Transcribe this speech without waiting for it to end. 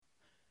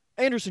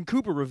Anderson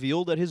Cooper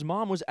revealed that his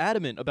mom was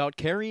adamant about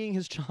carrying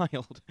his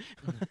child.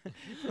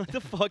 What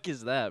the fuck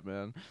is that,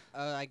 man?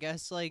 I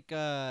guess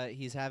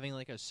he's having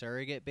like a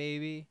surrogate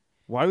baby.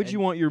 Why would you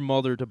And- want your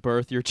mother to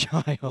birth your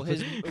child?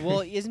 Well,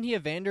 isn't he a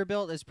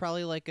Vanderbilt? It's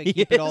probably like a He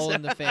keep it is. all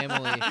in the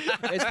family.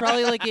 It's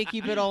probably like a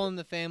keep it all in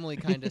the family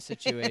kind of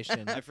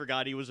situation. I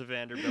forgot he was a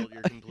Vanderbilt.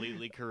 You're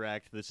completely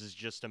correct. This is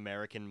just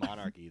American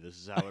monarchy. This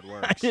is how it I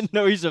works. didn't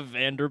know he's a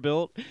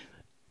Vanderbilt.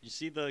 You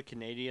see, the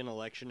Canadian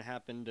election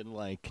happened and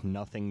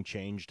nothing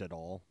changed at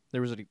all. There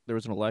was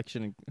an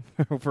election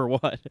for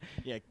what?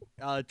 Yeah,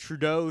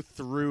 Trudeau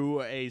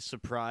threw a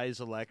surprise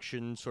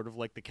election, sort of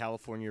like the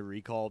California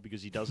recall,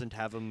 because he doesn't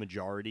have a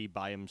majority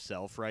by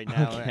himself right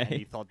now, and Okay.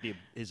 he thought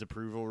his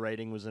approval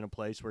rating was in a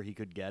place where he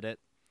could get it.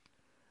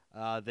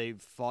 They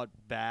fought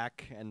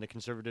back, and the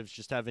Conservatives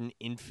just have an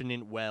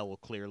infinite well,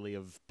 clearly,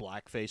 of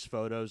blackface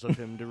photos of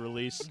him to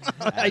release.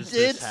 as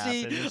this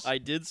happens. I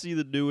did see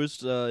the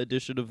newest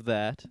edition of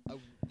that.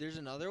 There's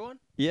another one?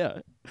 Yeah.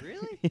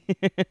 Really?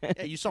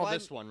 Yeah, you saw Well,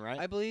 this one, right?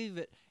 I believe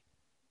it.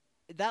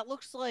 That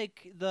looks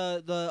like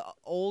the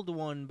old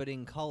one, but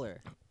in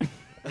color.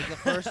 Like the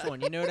first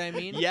one, you know what I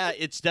mean? Yeah,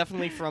 it's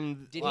definitely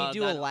from. Did he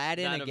do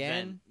Aladdin that again?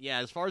 event. Yeah,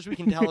 as far as we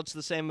can tell, it's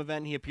the same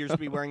event. He appears to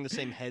be wearing the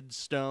same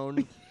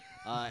headstone.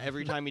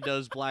 Every time he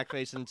does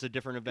blackface and it's a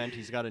different event,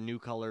 he's got a new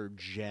color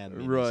gem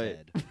in Right.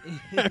 his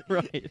head.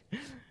 Right.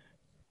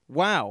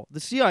 Wow, the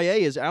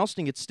CIA is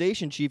ousting its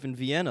station chief in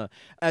Vienna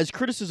as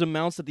criticism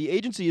mounts that the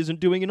agency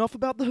isn't doing enough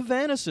about the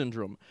Havana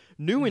syndrome.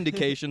 New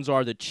indications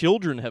are that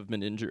children have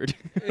been injured.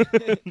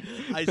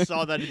 I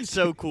saw that. It's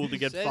so cool to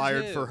get Says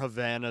fired who? for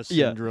Havana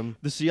Yeah. syndrome.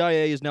 The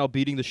CIA is now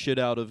beating the shit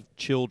out of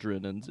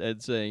children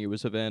and saying it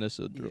was Havana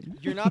syndrome.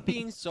 You're not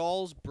being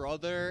Saul's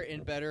brother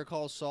in Better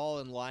Call Saul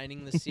and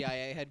lining the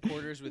CIA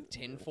headquarters with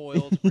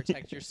tinfoil to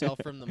protect yourself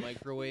from the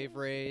microwave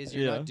rays.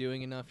 You're Yeah. not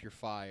doing enough. You're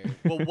fired.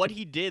 Well, what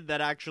he did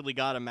that actually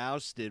got him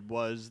ousted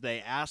was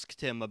they asked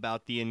him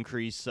about the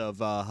increase of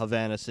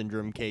Havana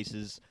syndrome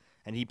cases,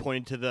 and he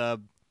pointed to the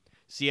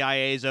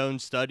CIA's own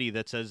study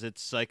that says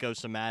it's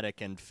psychosomatic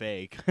and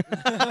fake.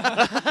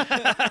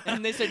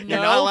 And they said, You're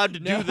no, not allowed to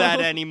no. do that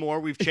anymore.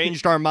 We've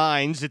changed our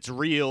minds. It's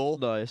real.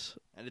 Nice.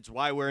 And it's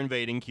why we're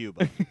invading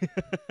Cuba.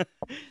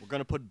 We're going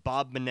to put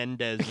Bob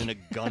Menendez in a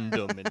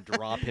Gundam and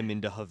drop him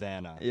into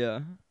Havana. Yeah.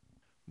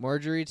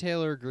 Marjorie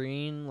Taylor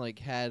Greene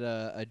had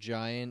a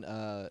giant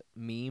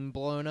meme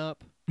blown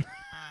up.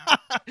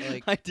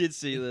 Like, I did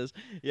see this.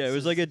 Yeah, it This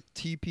was like a is-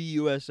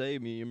 TPUSA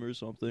meme or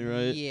something,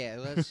 right? Yeah,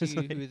 let's see It's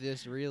like- who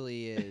this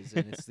really is.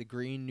 And it's the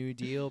Green New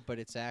Deal, but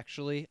it's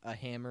actually a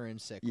hammer and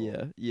sickle.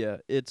 Yeah.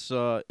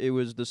 It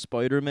was the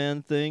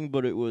Spider-Man thing,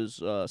 but it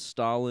was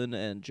Stalin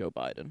and Joe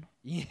Biden.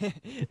 Yeah.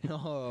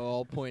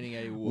 All pointing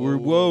at you.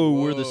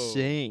 We're the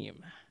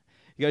same.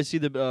 You guys see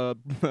the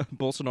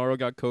Bolsonaro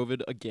got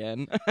COVID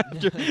again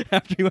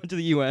after he went to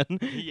the UN?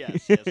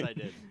 Yes, I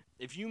did.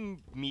 If you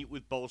meet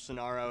with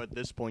Bolsonaro at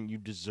this point, you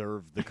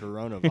deserve the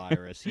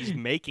coronavirus. He's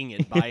making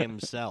it by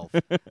himself.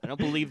 I don't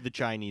believe the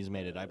Chinese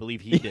made it. I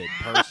believe he did,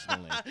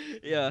 personally.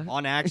 Yeah.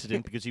 On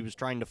accident, because he was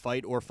trying to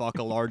fight or fuck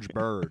a large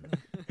bird.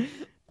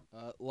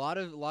 Lot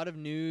of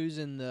news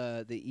in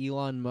the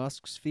Elon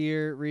Musk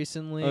sphere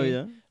recently. Oh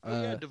yeah.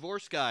 Oh, yeah,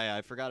 divorce guy.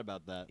 I forgot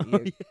about that.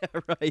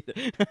 Yeah, right.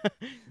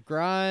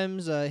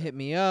 Grimes hit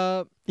me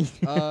up,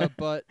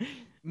 but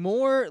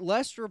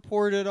less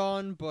reported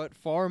on, but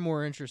far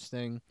more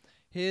interesting.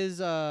 His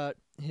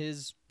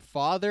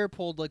father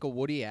pulled like a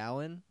Woody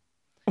Allen,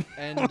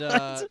 and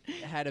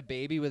had a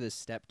baby with his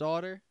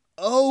stepdaughter,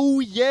 Oh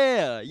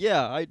yeah.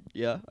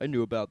 I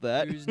knew about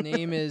that. whose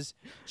name is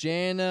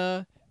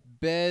Jana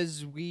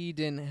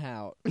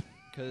Bezwiedenhout.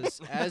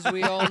 Because as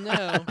we all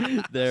know,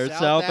 They're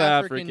South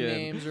African.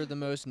 names are the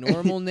most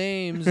normal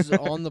names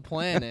on the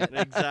planet.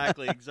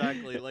 Exactly.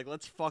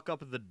 Let's fuck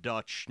up the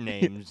Dutch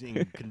names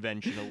in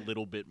convention a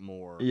little bit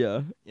more.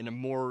 Yeah. In a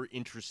more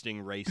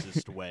interesting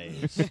racist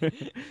ways.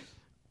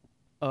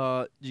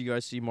 Do you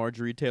guys see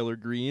Marjorie Taylor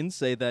Greene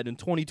say that in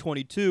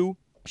 2022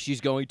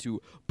 she's going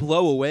to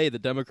blow away the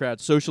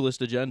Democrats'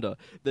 socialist agenda?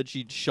 That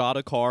she shot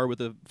a car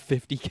with a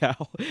 50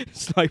 cal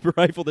sniper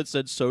rifle that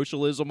said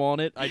socialism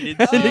on it. I did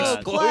and see it that.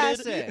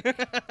 exploded.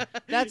 Classic.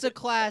 That's a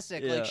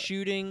classic. Yeah. Like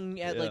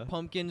shooting at Yeah. like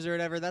pumpkins or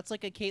whatever. That's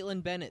like a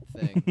Caitlyn Bennett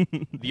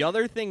thing. The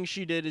other thing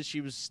she did is she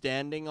was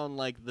standing on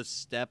the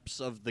steps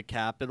of the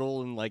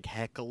Capitol and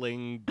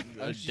heckling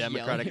Oh, she's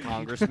Democratic yelling.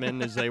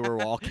 congressmen as they were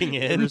walking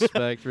in.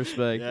 Respect.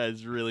 Yeah,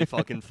 it's really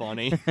fucking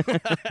funny.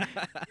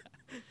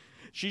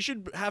 She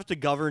should have to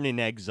govern in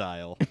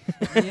exile.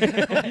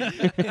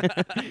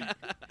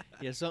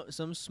 Yeah,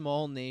 some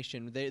small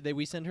nation.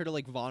 We send her to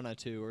like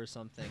Vanuatu or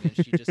something, and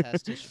she just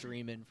has to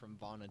stream in from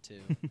Vanuatu.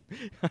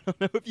 I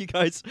don't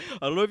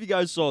know if you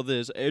guys saw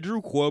this.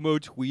 Andrew Cuomo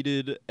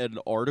tweeted an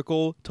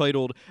article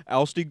titled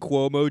 "Ousting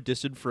Cuomo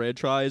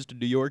Disenfranchised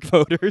New York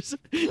Voters."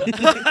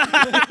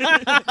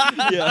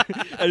 Yeah,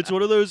 and it's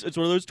one of those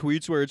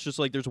tweets where it's just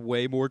like there's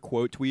way more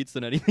quote tweets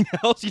than anything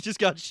else. He just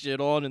got shit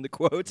on in the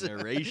quotes.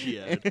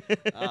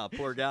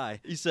 Poor guy.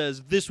 He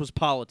says, "This was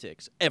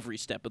politics every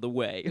step of the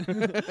way."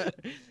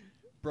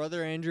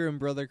 Brother Andrew and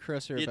Brother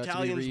Chris are The about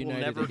Italians to be will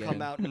reunited never again.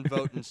 come out and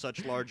vote in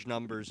such large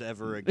numbers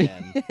ever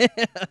again.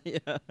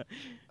 Yeah.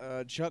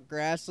 Chuck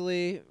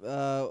Grassley,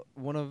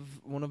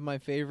 one of my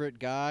favorite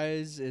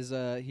guys, is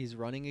he's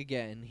running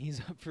again. He's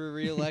up for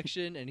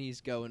re-election and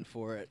he's going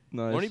for it.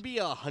 Nice. Won't he be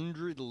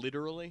 100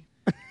 literally?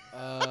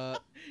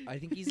 I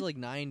think he's like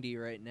 90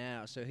 right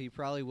now, so he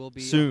probably will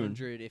be Soon.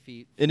 100 if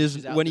he In his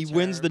finishes out when the he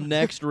wins the term.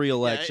 next Yeah,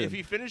 re-election. if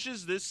he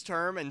finishes this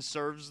term and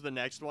serves the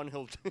next one,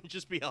 he'll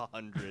just be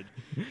 100.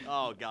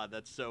 Oh god,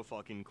 that's so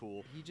fucking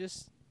cool. He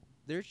just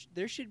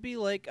there should be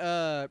like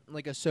a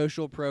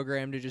social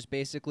program to just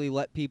basically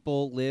let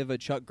people live a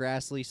Chuck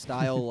Grassley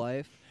style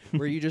life,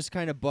 where you just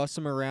kind of bus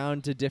them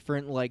around to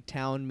different like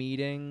town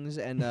meetings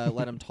and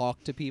let them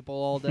talk to people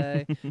all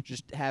day,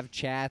 just have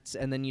chats,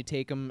 and then you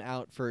take them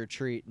out for a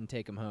treat and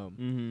take them home.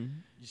 Mm-hmm.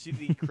 You see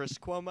the Chris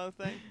Cuomo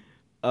thing?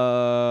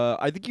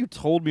 I think you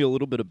told me a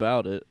little bit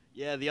about it.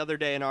 Yeah, the other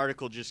day an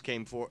article just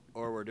came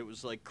forward. It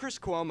was like, Chris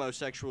Cuomo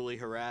sexually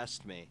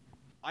harassed me.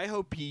 I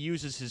hope he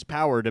uses his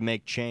power to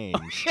make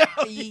change.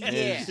 Yeah.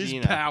 His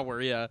You know.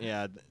 power, yeah.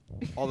 Yeah,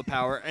 all the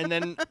power. And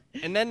then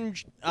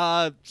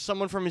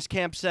someone from his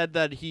camp said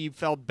that he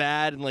felt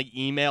bad and like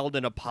emailed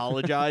and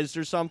apologized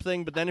or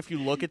something. But then if you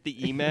look at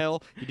the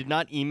email, he did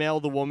not email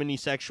the woman he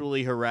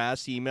sexually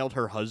harassed. He emailed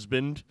her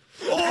husband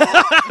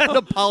and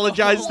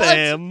apologized to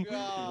him.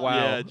 God. Wow.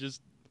 Yeah, just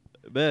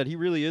Man, he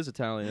really is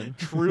Italian.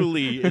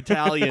 truly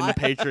Italian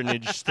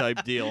patronage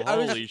type deal. I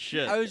was- Holy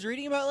shit. I was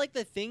reading about like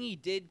the thing he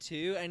did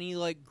too, and he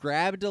like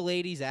grabbed a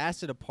lady's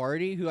ass at a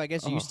party who I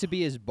guess used to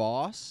be his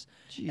boss,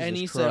 and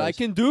he said, "I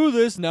can do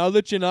this now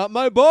that you're not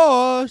my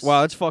boss."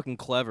 Wow, that's fucking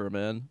clever,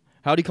 man.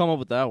 How'd he come up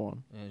with that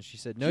one? And she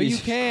said, "No, Jesus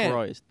you can't."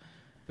 Christ.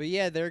 But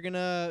yeah, they're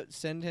gonna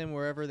send him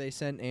wherever they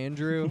sent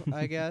Andrew,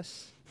 I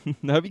guess.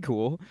 That'd be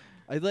cool.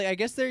 I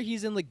guess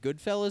he's in like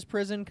Goodfellas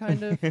prison,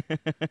 kind of.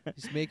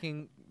 He's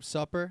making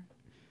supper.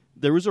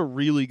 There was a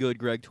really good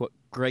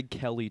Greg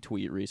Kelly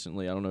tweet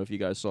recently. I don't know if you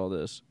guys saw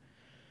this.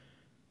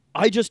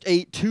 I just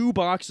ate 2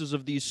 boxes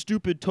of these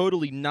stupid,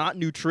 totally not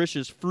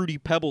nutritious Fruity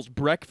Pebbles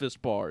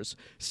breakfast bars.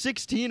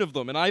 16 of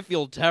them, and I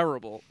feel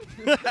terrible.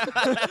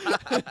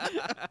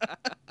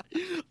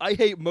 I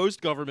hate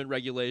most government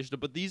regulation,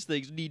 but these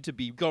things need to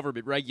be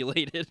government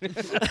regulated.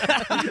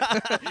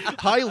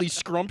 Highly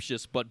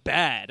scrumptious, but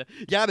bad.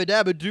 Yabba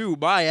dabba doo,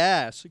 my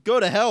ass. Go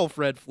to hell,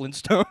 Fred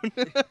Flintstone.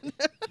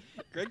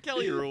 Greg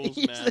Kelly rules,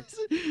 He's-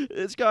 man.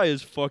 This guy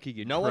is fucking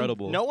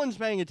incredible. No one's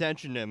paying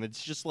attention to him.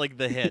 It's just like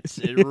the hits.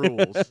 It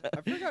rules.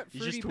 I forgot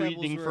He's Fruity just Pebbles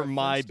tweeting were for a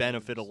my Flintstones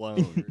benefit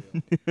alone.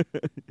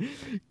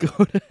 cereal.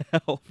 Go to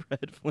hell,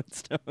 Fred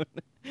Flintstone.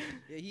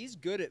 Yeah, he's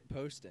good at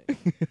posting.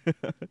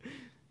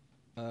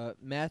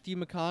 Matthew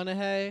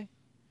McConaughey,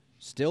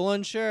 still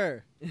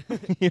unsure.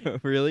 Yeah,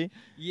 really?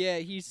 Yeah,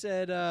 he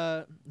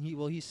said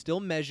he's still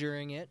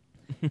measuring it,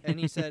 and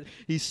he said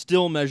He's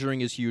still measuring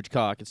his huge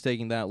cock. It's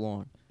taking that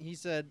long.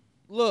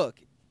 look,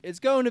 it's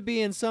going to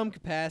be in some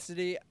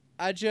capacity.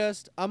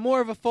 I'm more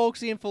of a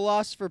folksy and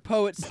philosopher,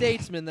 poet,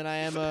 statesman than I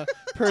am a,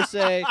 per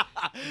se,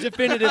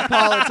 definitive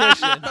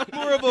politician.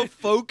 More of a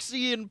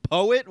folksy and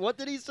poet? What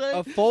did he say?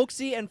 A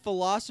folksy and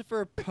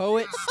philosopher,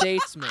 poet,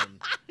 statesman.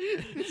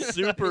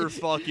 Super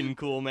fucking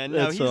cool, man. No,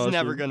 That's he's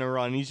never awesome. gonna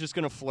run. He's just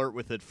gonna flirt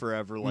with it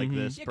forever like Mhm.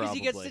 this, Yeah, because probably.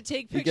 he gets to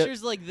take He get-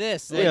 pictures like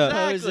this. Like Yeah.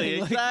 Exactly,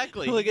 posing, like,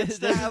 exactly. Look He at gets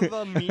to this. have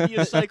a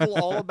media cycle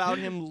all about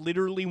him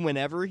literally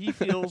whenever he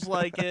feels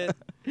like it.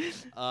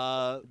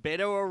 Beto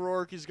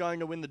O'Rourke is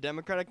going to win the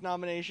Democratic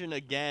nomination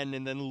again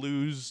and then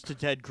lose to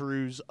Ted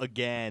Cruz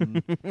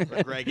again,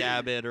 or Greg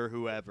Abbott or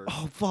whoever.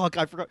 Oh, fuck.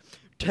 I forgot.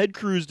 Ted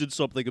Cruz did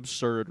something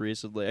absurd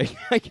recently.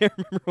 I can't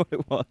remember what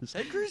it was.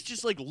 Ted Cruz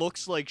just like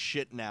looks like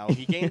shit now.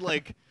 He gained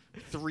like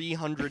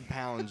 300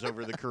 pounds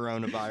over the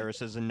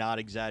coronavirus as a not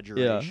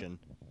exaggeration.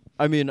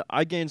 I mean,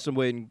 I gained some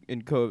weight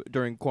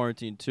during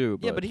quarantine, too.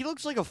 Yeah, but he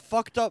looks like a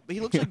fucked up. He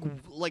looks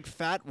like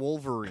fat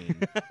Wolverine.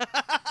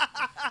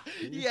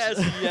 Yes,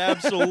 yeah,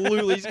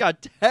 absolutely. He's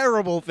got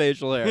terrible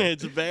facial hair.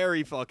 It's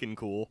very fucking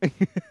cool.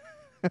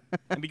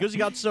 And because he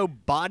got so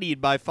bodied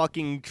by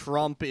fucking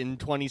Trump in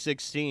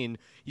 2016,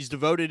 he's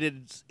devoted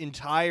his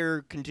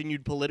entire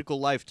continued political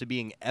life to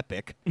being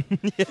epic.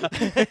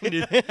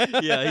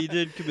 Yeah, he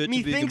did commit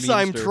to being Methinks a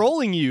I'm memester.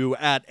 trolling you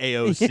at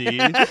AOC.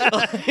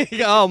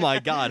 Like, oh my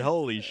god,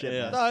 holy shit.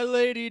 Yeah. man. Thy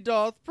lady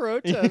doth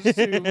protest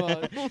too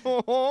much.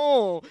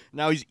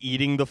 Now he's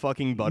eating the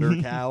fucking butter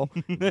cow.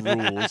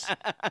 Rules.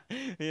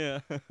 Yeah.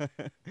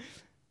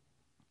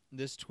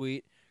 This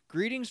tweet.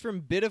 Greetings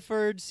from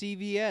Biddeford,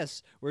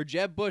 CVS, where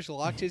Jeb Bush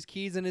locked his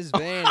keys in his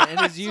van and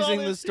is using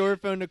the store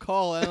phone to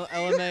call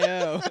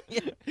LMAO.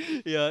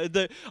 Yeah,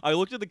 I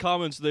looked at the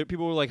comments. There,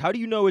 people were like, "How do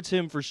you know it's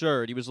him for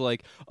sure?" And he was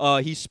like,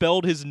 "He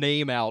spelled his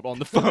name out on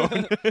the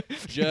phone."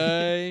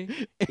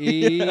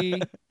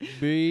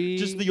 J-E-B.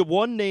 Just the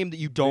one name that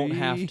you don't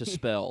have to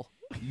spell.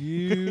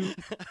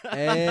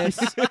 U-S-H.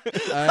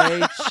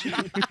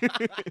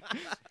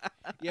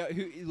 Yeah,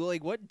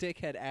 what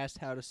dickhead asked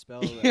how to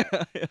spell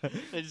that?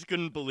 I just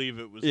couldn't believe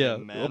it was Yeah.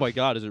 him, man. Oh my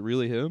God, is it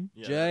really him?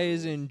 Yeah. J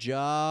is in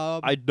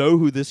job. I know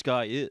who this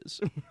guy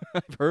is.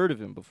 I've heard of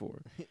him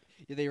before.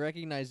 Yeah, they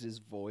recognized his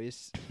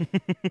voice.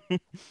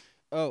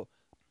 Oh,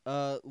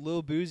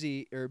 Lil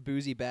Boozy or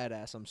Boozy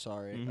Badass. I'm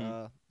sorry.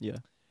 Mhm. Yeah.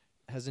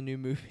 Has a new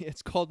movie.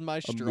 It's called My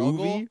A Struggle.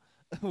 movie?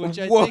 Which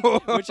I Whoa.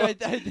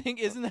 think, I think,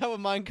 isn't that what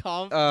Mein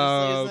Kampf?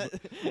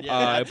 Yeah,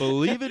 I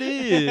believe it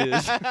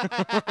is.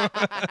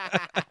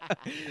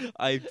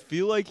 I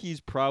feel like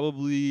he's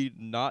probably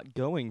not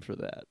going for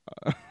that.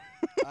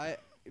 I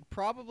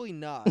probably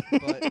not.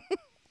 But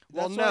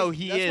Well, that's no, why,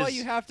 he that's why is.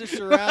 you have to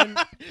surround.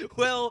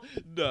 Well,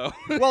 no.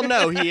 Well,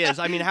 no, he is.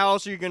 I mean, how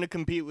else are you going to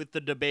compete with the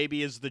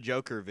 "DaBaby is the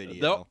Joker"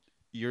 video? Nope.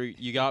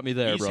 You got me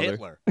there, He's brother.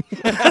 Hitler.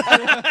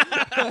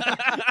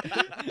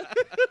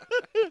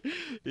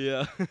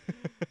 Yeah.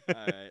 All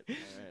right.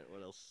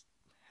 What else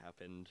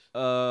happened?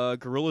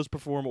 Gorillas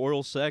perform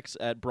oral sex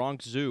at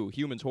Bronx Zoo.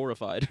 Humans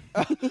horrified.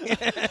 I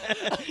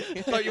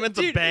thought you meant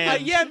the Dude,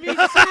 band. yeah, me too. Me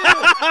too.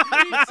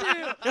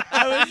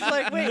 I was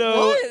like, wait,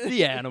 no, what?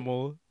 the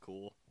animal.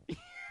 Cool.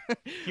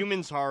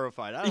 Humans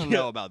horrified. I don't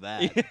know about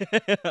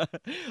that.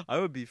 I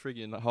would be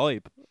freaking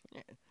hype.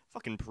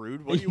 Fucking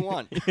prude. What do you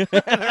want? They're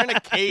in a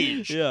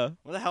cage. Yeah.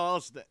 What the hell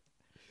else?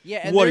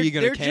 Yeah, and What are they're- you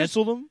gonna they're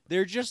cancel them?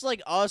 They're just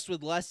like us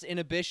with less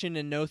inhibition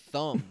and no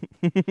thumb.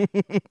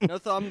 No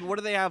thumb. What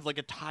do they have? Like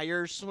a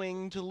tire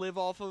swing to live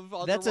off of?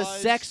 That's a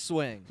otherwise? sex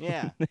swing.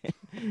 Yeah.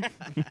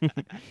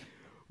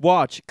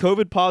 Watch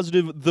COVID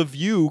positive The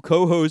View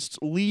co-hosts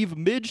leave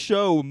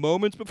mid-show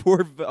moments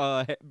before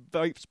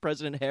Vice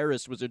President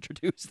Harris was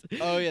introduced.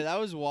 Oh yeah, that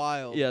was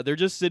wild. Yeah, they're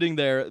just sitting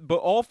there, but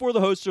all four of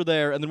the hosts are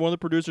there, and then one of the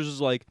producers is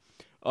like,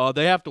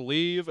 they have to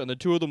leave, and then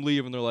two of them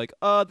leave, and they're like,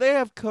 they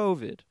have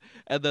COVID.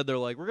 And then they're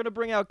like, we're going to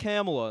bring out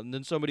Kamala. And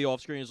then somebody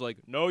off screen is like,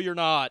 no, you're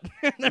not.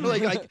 And they're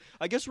like,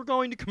 I guess we're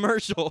going to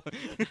commercial.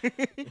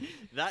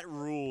 That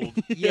ruled.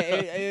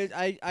 Yeah,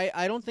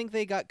 I don't think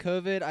they got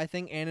COVID. I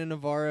think Anna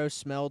Navarro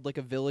smelled like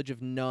a village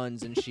of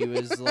nuns, and she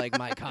was like,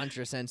 my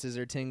contrasenses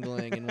are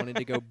tingling, and wanted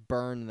to go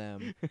burn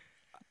them.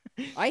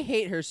 I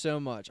hate her so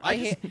much. I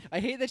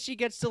hate that she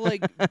gets to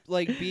like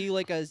be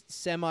like a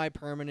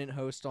semi-permanent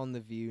host on The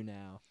View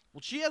now. Well,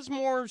 she has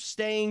more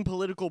staying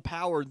political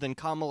power than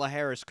Kamala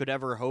Harris could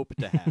ever hope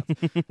to have.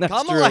 That's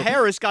Kamala true.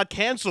 Harris got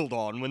canceled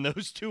on when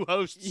those two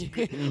hosts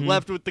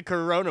left with the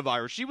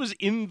coronavirus. She was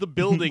in the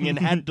building and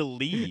had to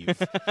leave.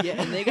 Yeah,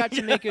 and they got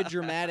to make a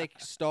dramatic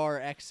star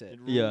exit. It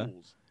Yeah.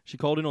 rules. She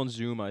called in on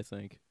Zoom, I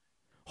think.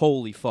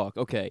 Holy fuck.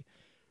 Okay.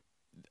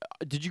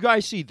 Did you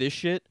guys see this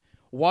shit?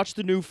 Watch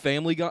the new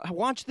Family Guy.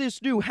 Watch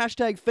this new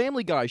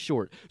 #Family Guy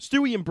short.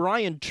 Stewie and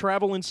Brian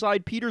travel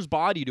inside Peter's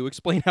body to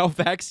explain how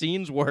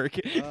vaccines work.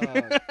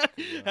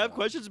 Have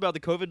questions about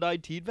the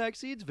COVID-19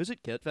 vaccines?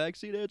 Visit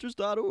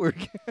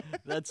getvaccineanswers.org.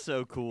 That's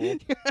so cool.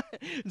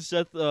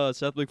 Seth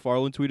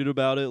MacFarlane tweeted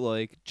about it,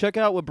 like, check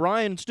out what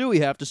Brian and Stewie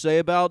have to say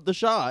about the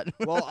shot.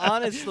 Well,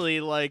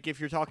 honestly, like,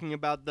 if you're talking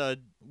about the,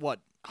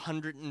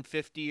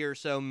 150 or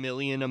so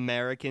million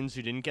Americans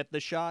who didn't get the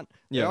shot,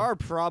 Yeah. there are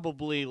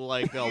probably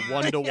like a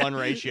 1-to-1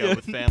 ratio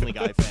with Family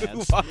Guy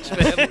fans. Watch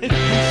Family.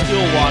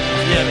 Still watch.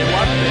 Yeah, they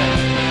watch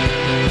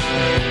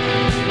it.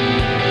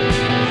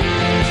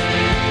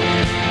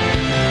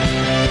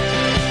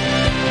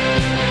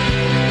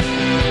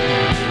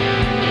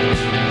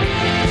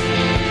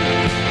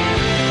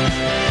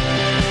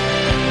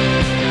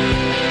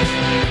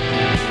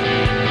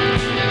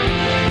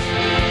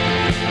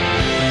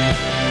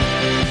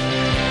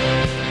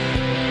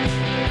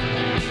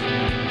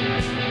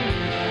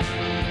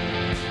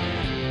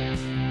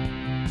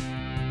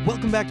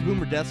 Welcome back to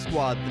Boomer Death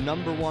Squad, the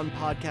 #1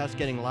 podcast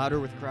getting louder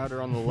with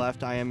Crowder on the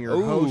left. I am your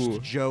Ooh.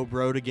 host, Joe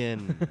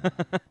Brodigan.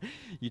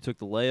 You took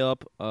the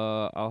layup.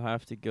 I'll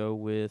have to go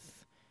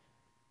with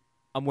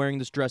I'm wearing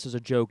this dress as a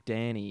joke,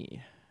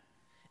 Danny.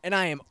 And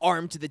I am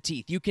armed to the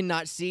teeth. You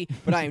cannot see,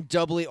 but I am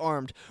doubly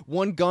armed.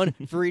 One gun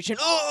for each. And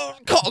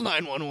call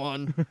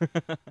 911.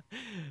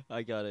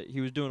 I got it. He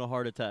was doing a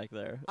heart attack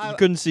there. I- You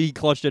couldn't see he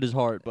clutched at his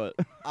heart, but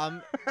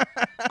I'm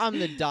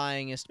the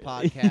dyingest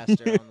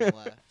podcaster on the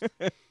left.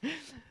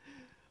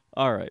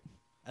 all right.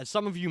 As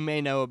some of you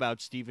may know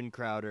about Steven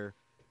Crowder,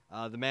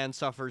 the man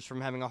suffers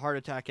from having a heart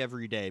attack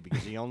every day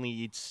because he only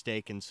eats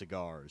steak and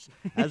cigars.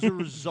 As a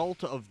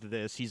result of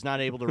this, he's not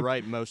able to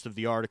write most of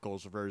the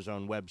articles for his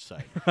own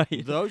website.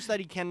 Right. Those that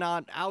he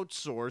cannot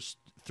outsource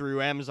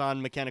through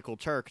Amazon Mechanical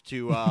Turk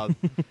to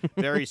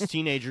various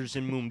teenagers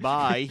in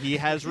Mumbai, he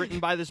has written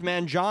by this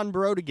man, John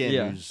Brodigan,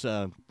 Yeah. who's,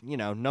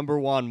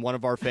 #1, one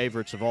of our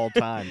favorites of all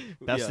time.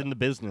 Best Yeah. in the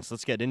business.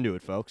 Let's get into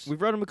it, folks.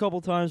 We've read him a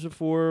couple times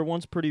before,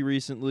 once pretty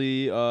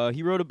recently.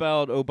 He wrote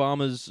about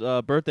Obama's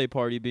birthday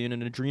party being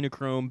an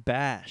adrenochrome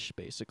bash,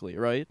 basically,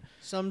 right?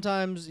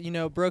 Sometimes,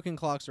 broken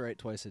clocks are right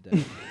twice a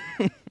day.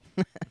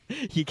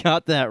 You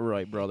got that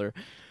right, brother.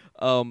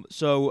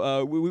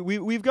 So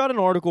we've got an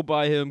article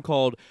by him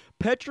called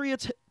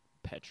Patriots.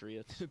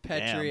 Patriots.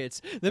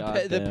 The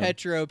Goddamn.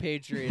 Petro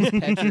Patriots.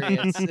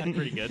 Patriots.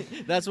 Pretty good.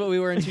 That's what we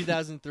were in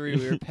 2003.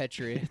 We were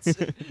Patriots.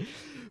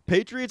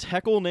 Patriots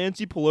heckle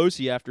Nancy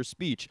Pelosi after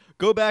speech.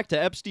 Go back to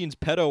Epstein's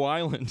pedo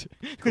island.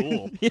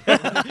 Cool.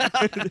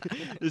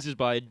 This is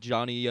by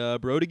Johnny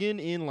Brodigan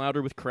in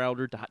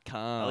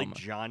louderwithcrowder.com. I like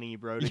Johnny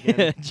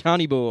Brodigan.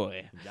 Johnny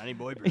boy. Johnny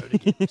Boy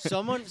Brodigan.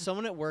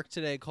 Someone at work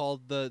today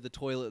called the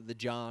toilet the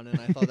John, and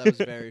I thought that was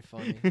very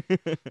funny.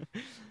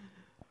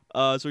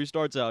 So he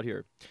starts out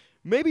here.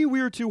 Maybe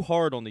we were too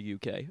hard on the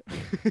UK.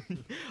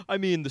 I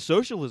mean, the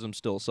socialism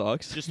still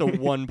sucks. Just a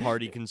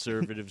one-party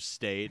conservative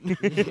state.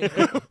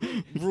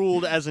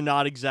 Ruled as a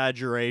not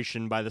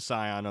exaggeration by the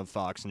scion of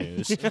Fox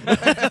News.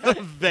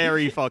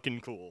 Very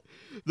fucking cool.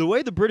 The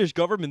way the British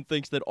government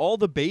thinks that all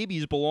the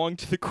babies belong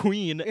to the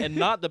Queen and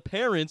not the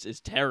parents is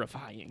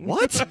terrifying.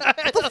 What?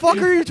 What the fuck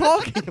are you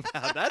talking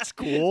about? That's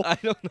cool. I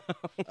don't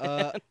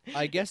know.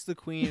 I guess the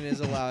Queen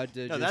is allowed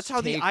to No, just that's how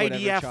the take whatever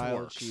IDF child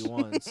works. she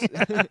wants.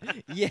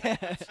 Yeah.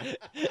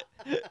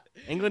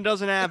 England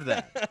doesn't have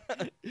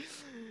that.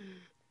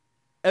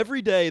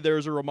 Every day there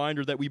is a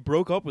reminder that we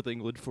broke up with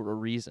England for a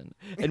reason,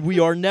 and we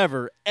are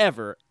never,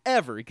 ever,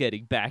 ever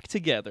getting back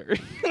together.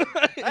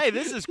 Hey,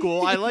 this is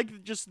cool. I like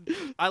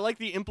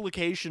the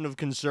implication of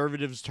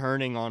conservatives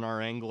turning on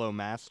our Anglo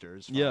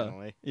masters.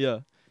 Finally.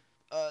 Yeah.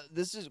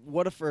 This is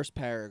what a first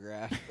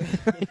paragraph.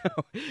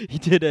 He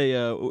did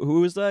a who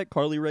was that?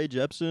 Carly Rae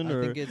Jepsen I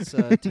or think it's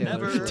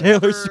Taylor Swift.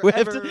 Taylor Swift.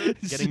 ever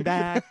getting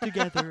back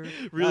together.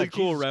 Really Oh,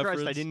 cool Jesus Christ,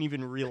 reference. I didn't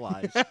even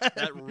realize.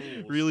 That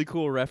rules. Really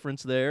cool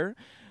reference there.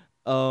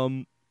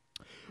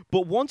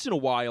 But once in a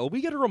while,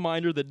 we get a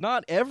reminder that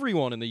not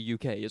everyone in the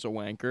UK is a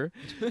wanker.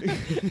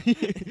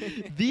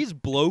 These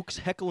blokes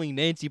heckling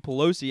Nancy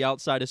Pelosi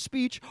outside a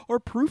speech are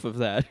proof of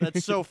that.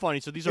 That's so funny.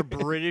 So these are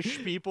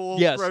British people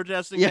Yes.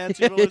 protesting Yeah,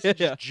 Nancy Pelosi, yeah.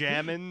 just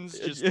jammins,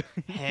 just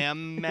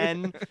ham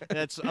men.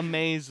 That's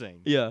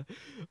amazing. Yeah.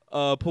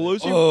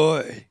 Pelosi.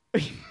 Oi.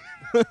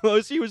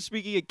 Pelosi was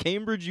speaking at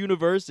Cambridge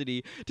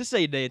University to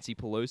say Nancy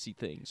Pelosi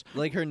things.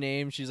 Like her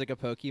name, she's like a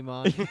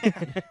Pokemon.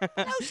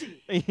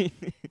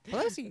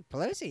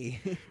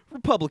 Pelosi.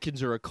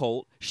 Republicans are a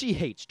cult. She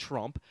hates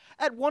Trump.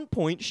 At one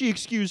point, she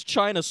excused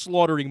China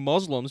slaughtering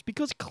Muslims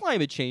because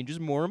climate change is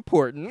more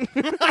important.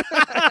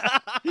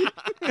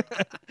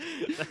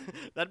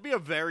 That'd be a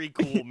very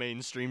cool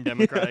mainstream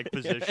Democratic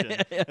position.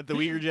 That the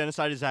Uyghur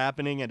genocide is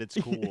happening and it's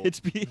cool.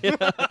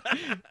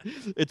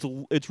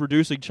 It's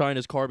reducing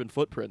China's carbon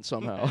footprint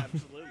somehow.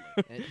 Absolutely.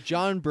 And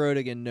John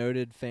Brodigan,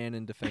 noted fan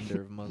and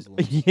defender of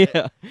Muslims.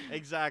 Yeah.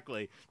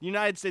 Exactly.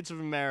 United States of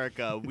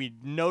America, we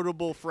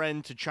notable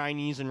friend to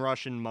Chinese and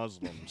Russian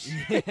Muslims.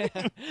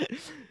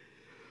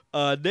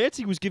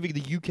 Nancy was giving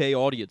the UK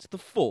audience the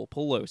full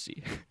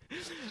Pelosi.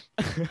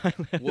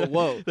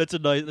 Whoa. That's a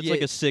nice. That's Yeah.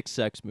 like a sick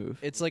sex move.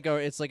 It's like a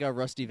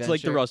Rusty Venture. It's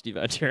like the Rusty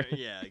Venture.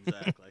 Yeah,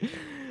 exactly.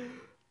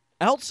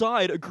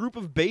 Outside, a group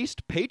of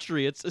based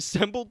patriots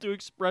assembled to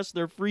express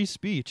their free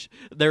speech.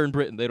 They're in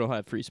Britain. They don't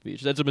have free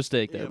speech. That's a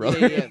mistake there, brother.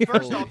 yeah, yeah.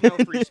 First off, no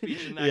free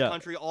speech in that Yeah.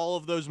 country. All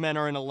of those men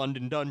are in a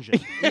London dungeon.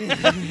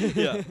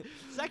 Yeah.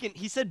 Second,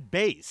 he said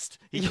based.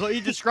 He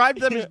described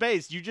them as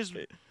based.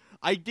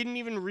 I didn't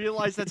even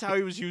realize that's how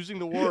he was using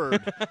the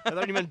word. I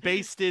thought he meant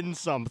based in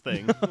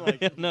something.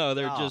 Like, No,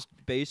 they're ah. just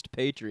based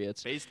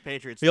patriots. Based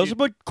patriots. He also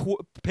Dude,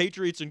 put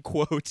patriots in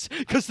quotes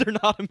because they're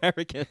not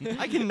American.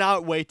 I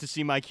cannot wait to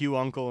see my Q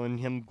uncle and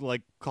him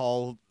like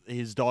call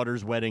his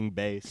daughter's wedding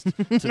based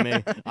to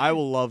me. I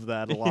will love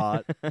that a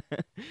lot.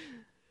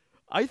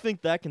 I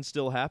think that can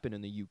still happen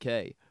in the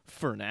UK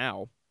for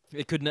now.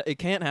 It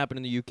can't happen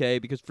in the UK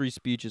because free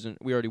speech isn't.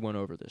 We already went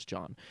over this,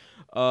 John.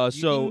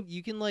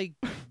 You can like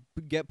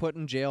get put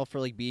in jail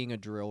for like being a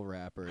drill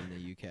rapper in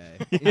the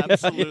UK.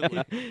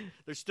 Absolutely.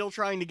 They're still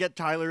trying to get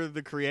Tyler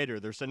the Creator.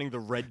 They're sending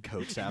the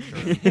Redcoats after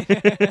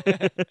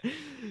him.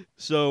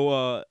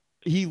 So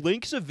he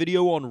links a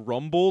video on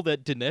Rumble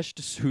that Dinesh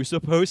D'Souza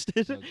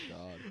posted. Oh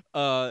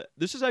God.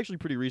 This is actually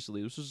pretty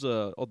recently. This was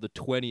on the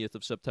 20th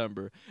of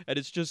September, and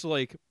it's just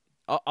like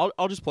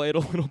I'll just play it a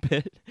little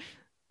bit. I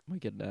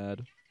might get an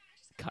ad.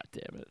 God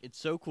damn it! It's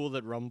so cool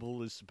that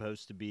Rumble is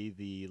supposed to be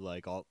the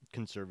like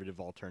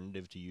conservative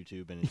alternative to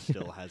YouTube, and it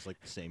still has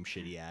like the same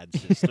shitty ad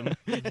system.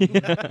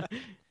 Yeah.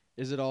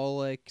 Is it all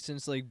like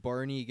since like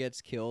Barney gets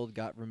killed,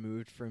 got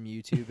removed from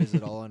YouTube? Is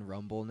it all on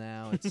Rumble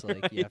now? It's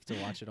like you have to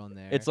watch it on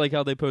there. It's like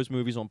how they post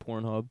movies on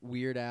Pornhub.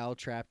 Weird Al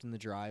trapped in the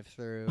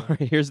drive-through. All right,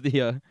 here's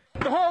the.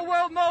 The whole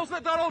world knows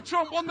that Donald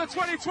Trump won the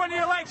 2020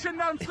 election,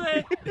 Nancy!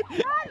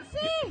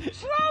 Nancy!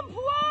 Trump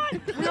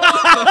won! We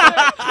all know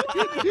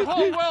it! The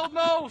whole world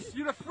knows!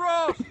 You're a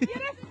fraud! You're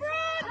a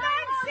fraud,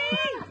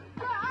 Nancy!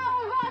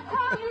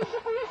 You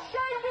should be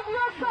ashamed of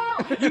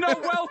yourself! You're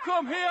not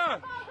welcome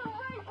here!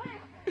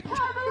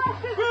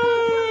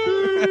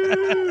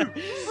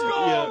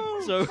 Yeah.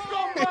 So.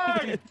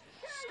 Scumbag!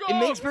 It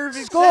makes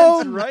perfect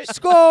Scum! sense, right?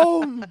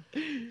 Scum!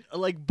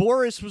 Like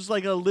Boris was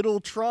like a little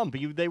Trump.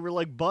 They were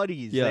like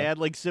buddies. Yeah. They had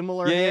like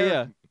similar Yeah, hair.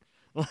 yeah.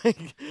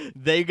 Like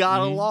they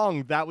got Mhm.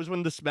 along. That was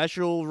when the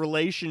special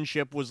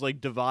relationship was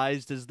like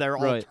devised as their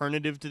Right.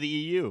 alternative to the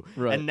EU.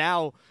 Right. And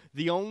now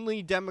the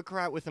only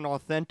Democrat with an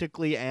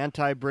authentically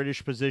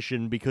anti-British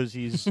position because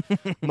he's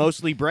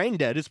mostly brain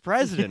dead is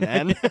president,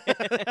 and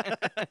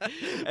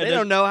they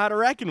don't know how to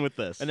reckon with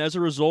this. And as a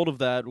result of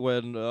that,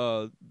 when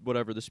the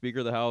Speaker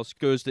of the House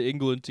goes to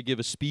England to give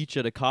a speech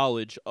at a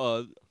college,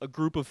 a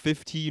group of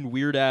 15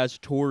 weird-ass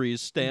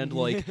Tories stand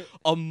like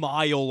a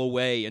mile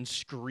away and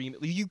scream.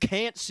 You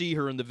can't see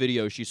her in the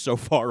video. She's so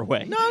far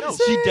away. No,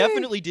 she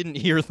definitely didn't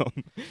hear them.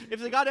 if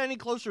they got any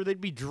closer,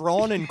 they'd be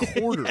drawn and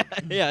quartered.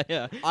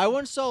 Yeah. I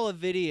once saw a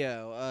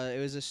video. It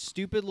was a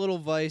stupid little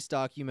Vice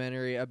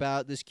documentary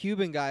about this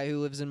Cuban guy who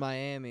lives in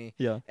Miami.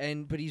 Yeah.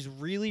 But he's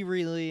really,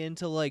 really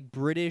into like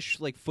British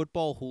like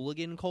football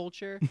hooligan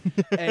culture,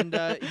 and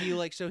he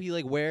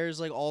wears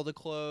like all the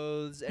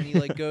clothes, and he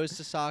like goes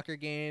to soccer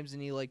games,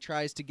 and he like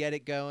tries to get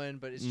it going,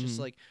 but it's just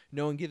like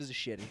no one gives a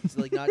shit. It's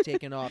like not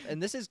taking off.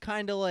 And this is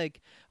kind of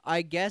like,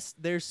 I guess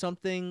there's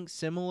something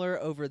similar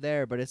over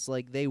there, but it's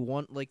like they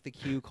want like the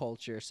Q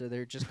culture, so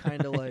they're just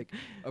kind of like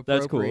That's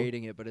cool.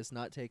 appropriating it, but it's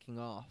not taking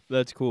off.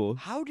 That's cool.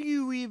 How do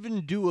you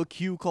even do a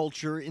Q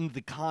culture in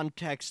the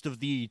context of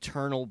the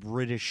eternal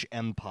British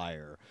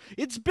Empire?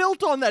 It's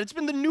built on that. It's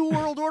been the New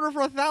World Order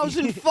for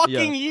 1,000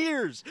 fucking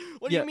years.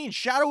 What do Yeah. you mean,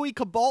 shadowy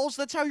cabals?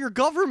 That's how your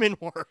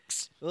government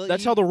works. Well,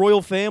 That's how the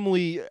royal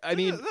family. I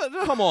mean,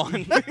 come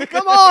on.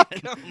 Come on.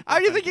 How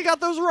do you think you got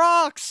those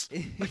rocks?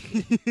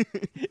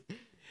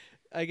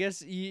 I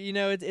guess you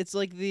know it's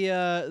like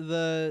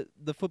the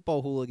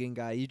football hooligan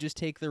guy. You just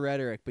take the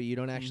rhetoric, but you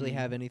don't actually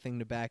have anything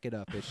to back it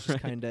up. It's just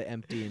kind of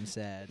empty and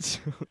sad.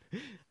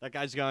 That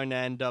guy's going to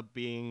end up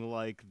being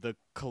like the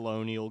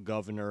colonial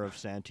governor of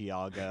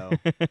Santiago.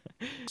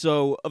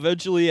 So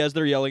eventually, as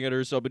they're yelling at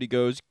her, somebody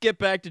goes, "Get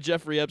back to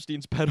Jeffrey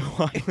Epstein's pedo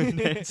island,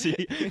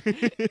 Nancy."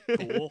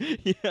 Cool.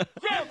 Yeah.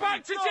 Get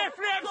back to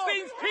Jeffrey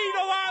Epstein's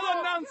pedo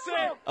island,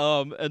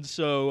 Nancy! And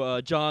so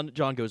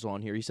John goes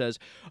on here. He says,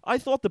 "I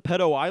thought the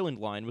pedo island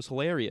line was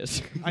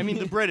hilarious." I mean,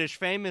 the British,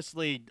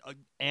 famously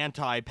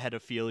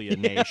anti-pedophilia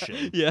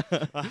nation. Yeah.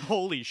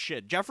 Holy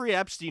shit. Jeffrey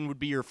Epstein would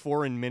be your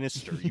foreign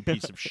minister, you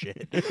piece of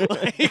shit.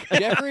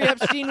 Jeffrey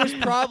Epstein was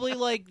probably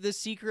like the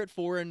secret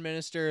foreign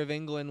minister of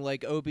England,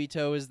 like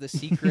Obito is the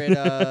secret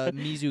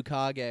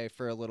Mizukage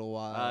for a little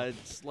while.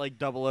 It's like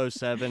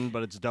 007,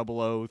 but it's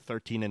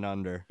 0013 and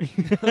under.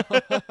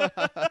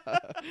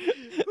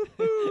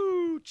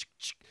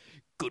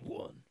 Good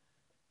one.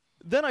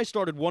 Then I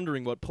started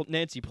wondering what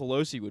Nancy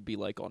Pelosi would be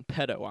like on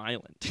Pedo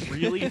Island.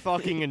 Really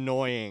fucking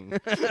annoying.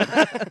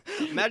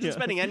 Imagine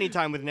spending any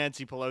time with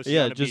Nancy Pelosi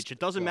Yeah, on a just- beach. It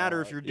doesn't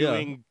matter if you're yeah.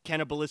 doing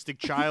cannibalistic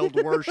child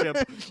worship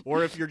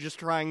or if you're just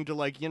trying to,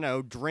 like,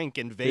 drink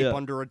and vape Yeah.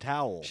 under a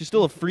towel. She's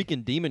still a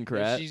freaking demon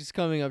crat. She's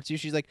coming up to you.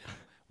 She's like,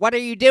 "What are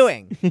you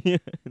doing?"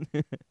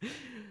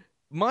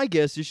 My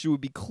guess is she would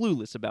be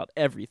clueless about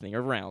everything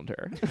around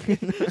her.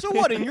 So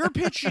what, in your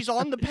pitch, she's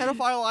on the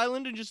pedophile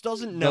island and just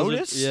doesn't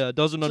notice? Doesn't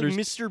It's like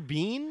understand. Mr.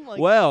 Bean? Like,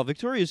 Well,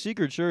 Victoria's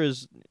Secret sure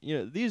is.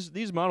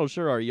 These models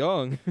sure are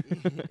young.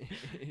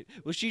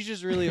 Well, she's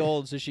just really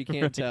old, so she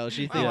can't tell.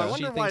 She wow, I thinks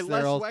wonder why they're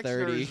Les all Wexner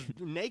 30. is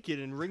naked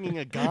and ringing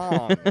a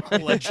gong,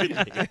 allegedly.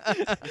 in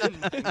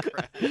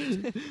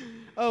Minecraft.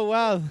 Oh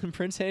wow,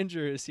 Prince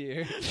Andrew is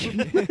here.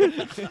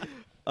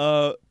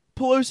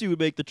 Pelosi would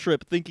make the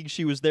trip thinking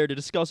she was there to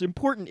discuss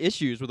important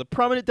issues with a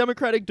prominent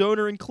Democratic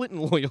donor and Clinton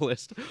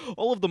loyalist.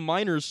 All of the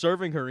minors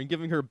serving her and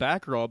giving her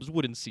back rubs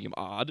wouldn't seem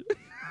odd.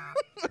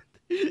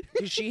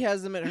 'Cause she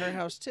has them at her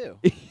house too.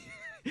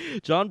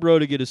 John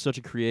Brodigan is such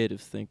a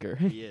creative thinker.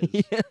 He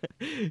is.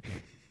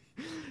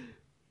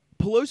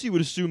 Pelosi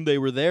would assume they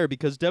were there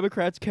because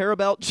Democrats care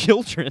about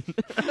children.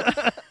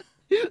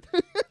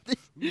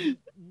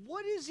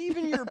 What is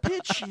even your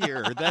pitch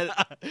here?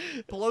 That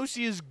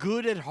Pelosi is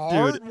good at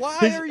heart? Dude, Why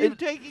his- are you it-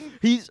 taking...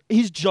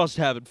 He's just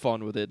having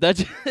fun with it.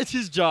 That's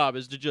his job,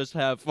 is to just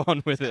have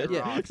fun with it.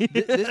 Yeah,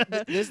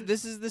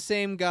 this is the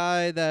same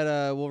guy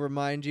that will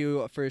remind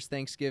you for his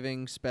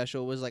Thanksgiving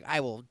special was like, "I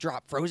will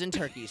drop frozen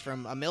turkeys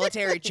from a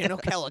military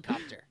Chinook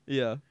helicopter."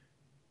 Yeah.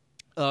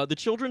 The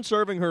children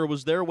serving her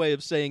was their way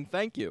of saying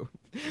thank you.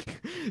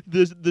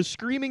 The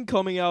screaming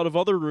coming out of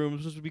other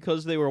rooms was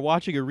because they were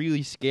watching a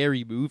really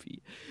scary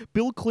movie.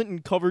 Bill Clinton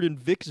covered in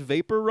Vicks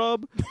Vapor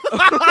Rub?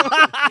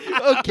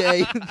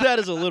 Okay, that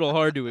is a little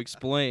hard to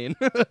explain.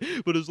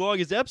 But as long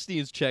as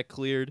Epstein's check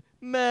cleared,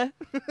 meh.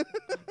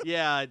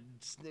 Yeah,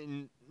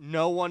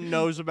 no one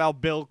knows about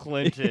Bill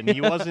Clinton.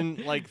 He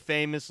wasn't, like,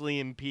 famously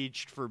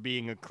impeached for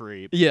being a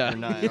creep. Yeah.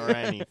 Or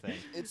anything.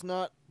 It's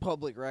not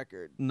public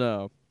record.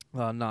 No.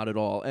 Not at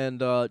all. And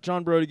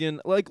John Brodigan,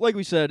 like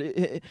we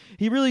said,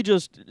 he really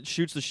just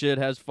shoots the shit,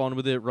 has fun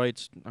with it,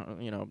 writes,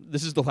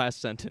 this is the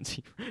last sentence.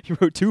 He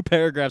wrote 2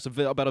 paragraphs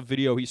about a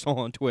video he saw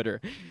on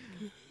Twitter.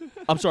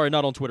 I'm sorry,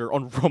 not on Twitter,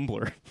 on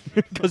Rumbler,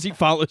 because he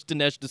follows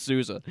Dinesh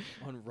D'Souza.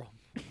 On Rum.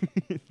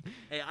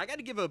 Hey, I got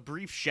to give a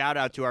brief shout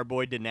out to our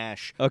boy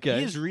Dinesh. Okay.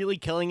 He is really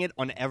killing it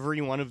on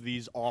every one of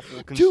these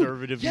awful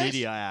conservative yes.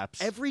 media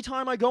apps. Every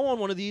time I go on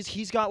one of these,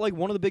 he's got like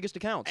one of the biggest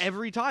accounts.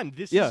 Every time.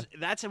 Yeah.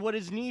 That's what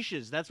his niche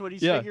is. That's what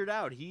he's Yeah. figured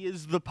out. He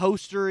is the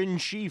poster in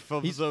chief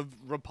of the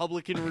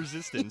Republican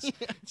resistance.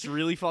 It's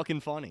really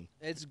fucking funny.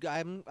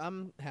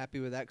 I'm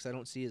happy with that because I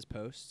don't see his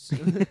posts.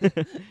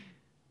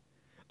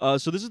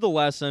 So this is the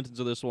last sentence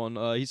of this one.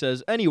 He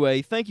says,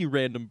 "Anyway, thank you,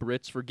 random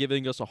Brits, for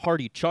giving us a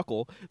hearty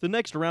chuckle. The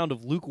next round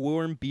of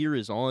lukewarm beer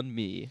is on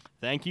me."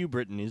 Thank you,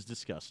 Britain is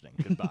disgusting.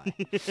 Goodbye.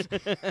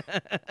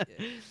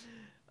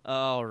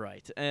 All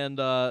right, and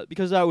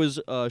because that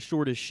was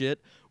short as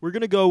shit, we're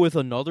gonna go with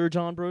another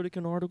John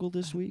Brodigan article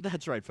this week.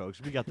 That's right,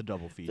 folks. We got the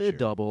double feature. The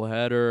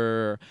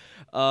doubleheader.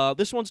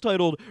 This one's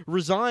titled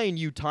 "Resign,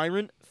 You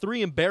Tyrant.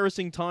 3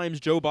 embarrassing times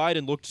Joe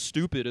Biden looked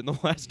stupid in the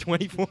last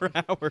 24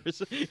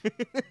 hours."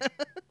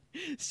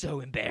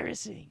 So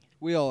embarrassing.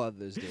 We all have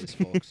those days,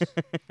 folks.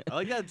 I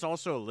like that it's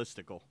also a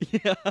listicle.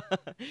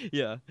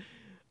 Yeah.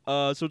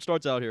 So it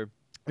starts out here.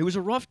 It was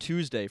a rough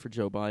Tuesday for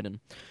Joe Biden.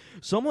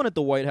 Someone at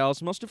the White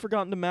House must have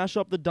forgotten to mash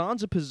up the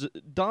Donepezil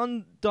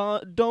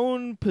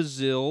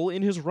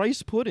in his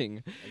rice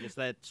pudding. I guess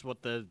that's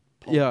what the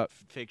Pulp Yeah.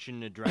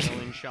 Fiction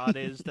adrenaline shot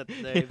is that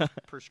they've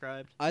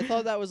prescribed. I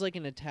thought that was like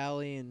an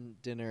Italian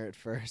dinner at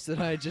first that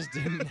I just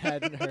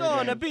hadn't heard.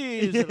 Donna of.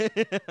 Bees.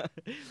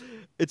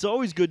 It's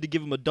always good to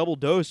give him a double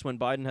dose when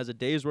Biden has a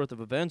day's worth of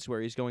events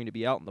where he's going to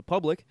be out in the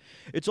public.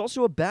 It's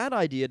also a bad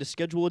idea to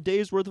schedule a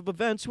day's worth of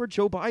events where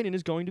Joe Biden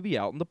is going to be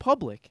out in the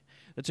public.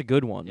 That's a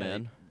good one, Yeah,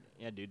 man.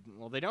 Yeah, dude.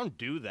 Well, they don't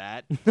do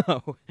that.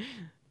 No.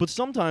 But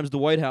sometimes the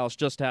White House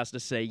just has to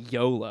say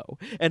YOLO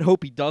and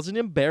hope he doesn't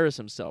embarrass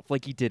himself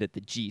like he did at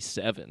the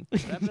G7.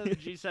 What happened at the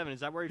G7? Is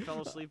that where he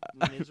fell asleep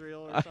in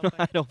Israel or something?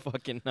 I don't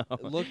fucking know.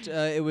 Looked.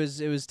 It was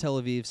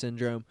Tel Aviv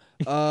syndrome.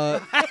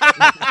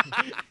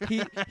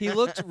 He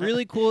looked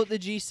really cool at the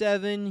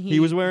G7. He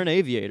was wearing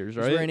aviators, He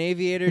was right? wearing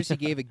aviators. He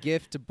gave a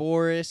gift to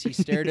Boris. He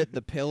stared at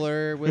the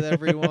pillar with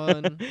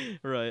everyone.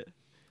 Right.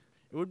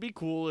 It would be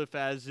cool if,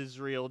 as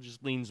Israel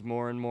just leans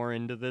more and more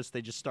into this,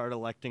 they just start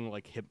electing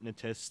like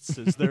hypnotists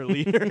as their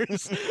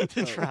leaders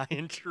to try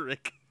and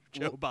trick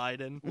Joe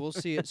Biden. We'll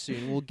see it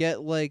soon. We'll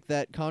get like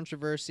that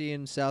controversy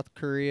in South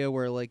Korea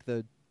where like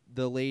the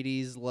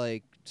lady's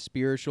like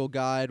spiritual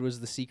guide was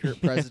the secret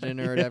president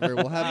or whatever.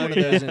 We'll have one of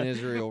those in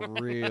Israel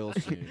real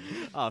soon.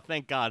 Oh,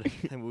 thank God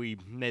we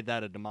made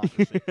that a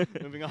democracy.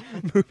 Moving on.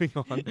 Moving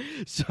on.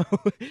 So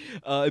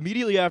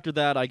immediately after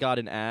that, I got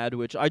an ad,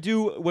 which I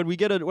do when I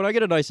get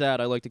a nice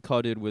ad, I like to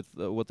cut in with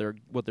what they're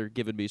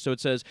giving me. So it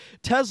says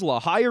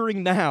Tesla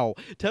hiring now.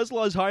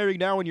 Tesla is hiring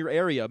now in your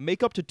area.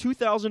 Make up to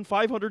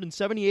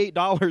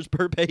 $2,578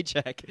 per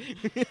paycheck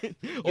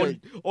on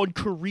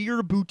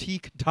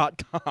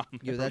careerboutique.com.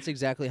 Yo, that's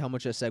exactly how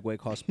much a Segway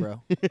costs,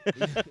 bro.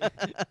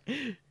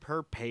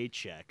 Per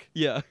paycheck.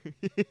 Yeah.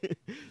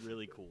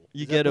 Really cool.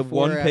 You Is that get a before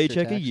or one after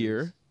paycheck a taxes?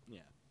 year.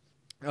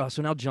 Yeah.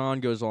 So now John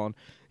goes on.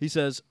 He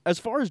says, as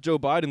far as Joe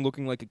Biden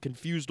looking like a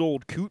confused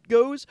old coot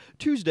goes,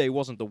 Tuesday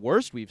wasn't the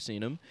worst we've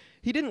seen him.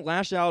 He didn't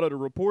lash out at a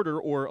reporter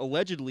or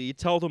allegedly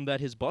tell them that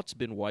his butt's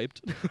been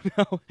wiped.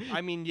 No.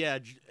 I mean, yeah,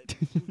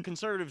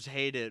 conservatives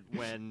hate it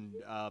when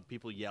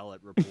people yell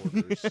at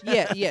reporters.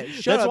 Yeah.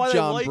 Shut That's why up, they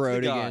John like the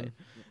Brodigan.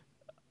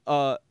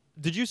 guy.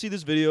 Did you see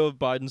this video of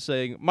Biden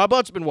saying, "My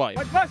butt's been wiped"?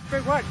 It must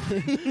be wet.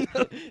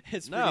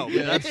 It's No, pretty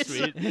but good. that's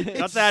sweet.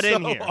 Cut that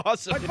in So here.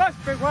 awesome. It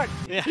must be wet.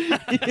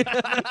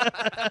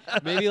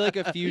 Maybe like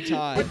a few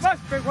times. It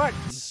must be wet.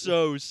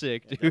 So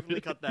sick, dude.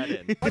 Definitely cut that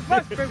in. It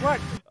must be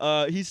wet.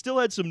 He still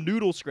had some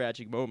noodle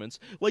scratching moments,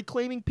 like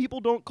claiming people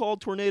don't call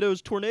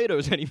tornadoes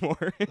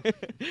anymore.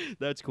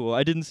 That's cool.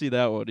 I didn't see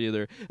that one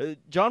either.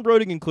 John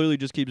Brodigan clearly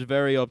just keeps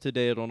very up to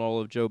date on all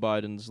of Joe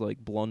Biden's like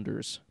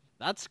blunders.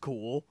 That's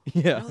cool.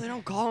 Yeah. No, they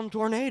don't call them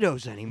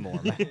tornadoes anymore,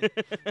 man.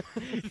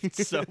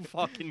 It's so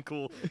fucking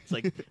cool. It's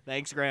like,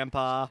 thanks,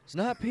 Grandpa. It's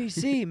not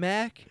PC,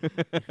 Mac.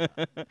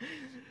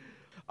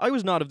 I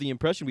was not of the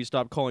impression we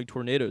stopped calling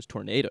tornadoes.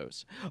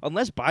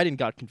 Unless Biden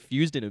got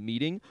confused in a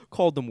meeting,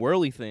 called them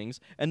whirly things,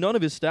 and none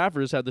of his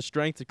staffers had the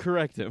strength to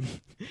correct him.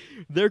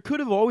 There could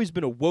have always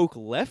been a woke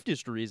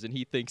leftist reason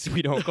he thinks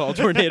we don't call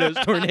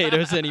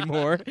tornadoes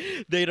anymore.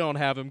 They don't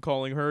have him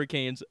calling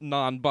hurricanes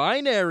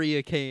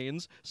non-binary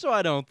canes, so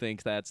I don't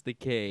think that's the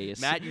case.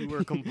 Matt, you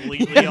were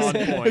completely on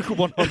point.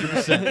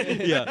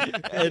 100%. Yeah.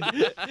 And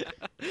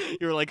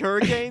You were like,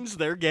 hurricanes,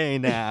 they're gay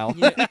now.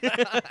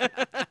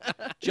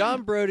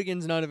 John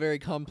Brodigan's not a very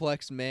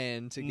complex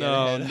man to get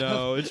ahead of.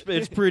 No,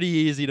 it's pretty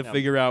easy to No.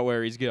 figure out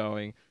where he's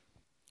going.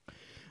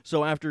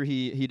 So after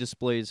he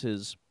displays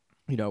his,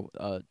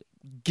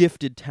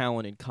 gifted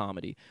talent in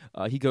comedy,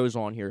 he goes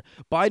on here.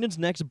 Biden's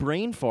next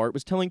brain fart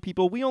was telling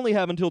people we only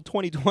have until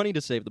 2020 to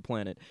save the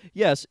planet.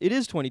 Yes, it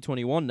is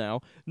 2021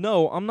 now.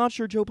 No, I'm not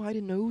sure Joe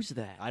Biden knows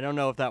that. I don't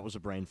know if that was a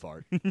brain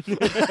fart.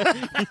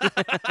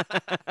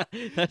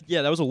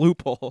 Yeah, that was a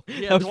loophole.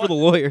 Yeah, That was for the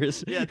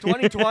lawyers. Yeah,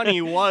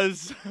 2020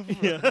 was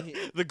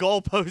the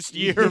goalpost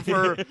year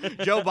for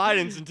Joe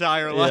Biden's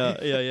entire life.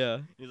 Yeah.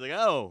 He's like,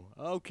 oh,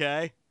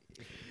 okay.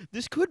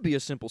 This could be a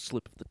simple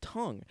slip of the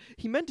tongue.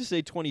 He meant to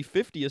say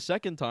 2050 a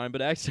second time,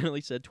 but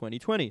accidentally said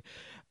 2020.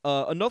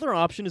 Another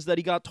option is that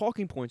he got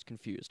talking points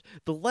confused.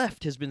 The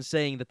left has been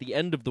saying that the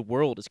end of the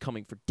world is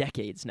coming for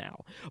decades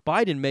now.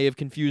 Biden may have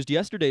confused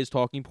yesterday's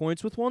talking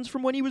points with ones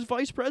from when he was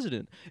vice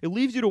president. It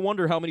leaves you to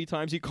wonder how many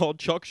times he called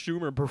Chuck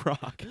Schumer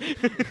Barack.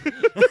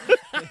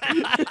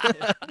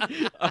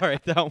 All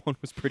right, that one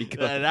was pretty good.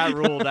 That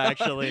ruled,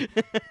 actually.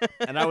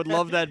 And I would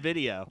love that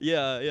video.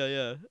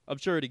 Yeah. I'm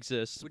sure it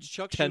exists. Which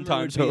Chuck 10 Schumer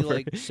times would be over.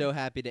 like so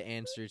happy to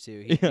answer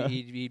to. Yeah.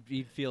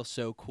 He'd feel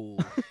so cool.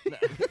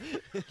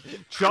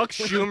 Chuck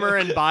Schumer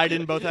and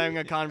Biden both having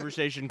a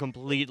conversation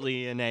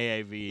completely in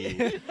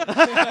AAVE.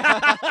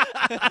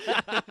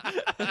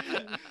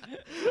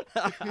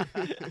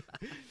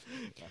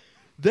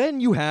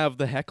 Then you have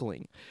the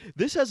heckling.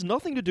 This has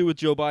nothing to do with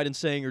Joe Biden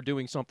saying or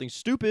doing something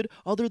stupid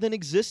other than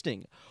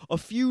existing. A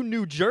few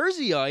New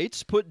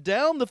Jerseyites put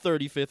down the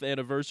 35th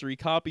anniversary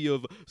copy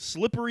of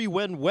Slippery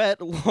When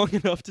Wet long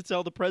enough to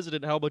tell the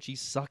president how much he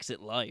sucks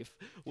at life.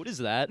 What is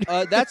that?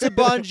 That's a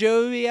Bon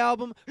Jovi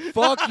album.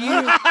 Fuck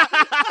you.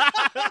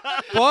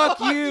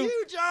 Fuck you.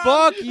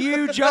 Fuck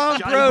you, John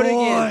Johnny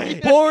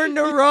Brodigan. boy. Born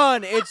to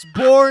Run. It's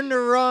Born to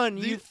Run,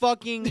 you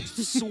fucking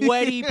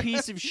sweaty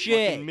piece of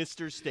shit. Fucking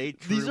Mr. State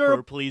These Trooper,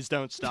 are- please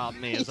don't stop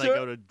me as I These are-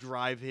 go to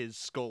drive his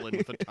skull in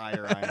with a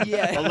tire iron.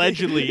 Yeah.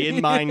 Allegedly in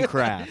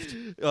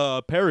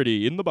Minecraft.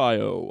 Parody in the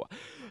bio.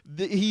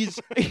 This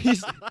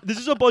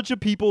is a bunch of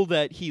people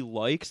that he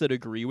likes, that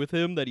agree with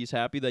him, that he's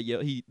happy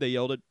that they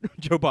yelled at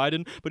Joe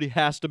Biden, but he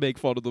has to make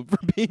fun of them for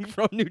being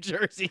from New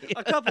Jersey.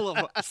 A couple of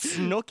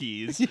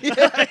snookies.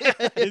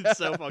 It's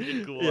so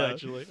fucking cool, Yeah.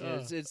 actually.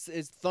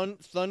 It's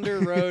Thunder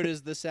Road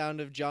is the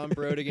sound of John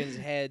Brodigan's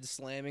head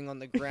slamming on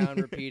the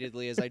ground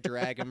repeatedly as I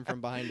drag him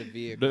from behind a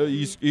vehicle. No,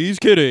 he's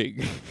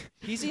kidding.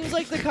 He seems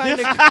like the kind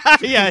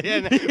of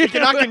yeah. We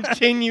cannot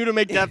continue to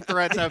make death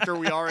threats after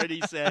we already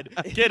said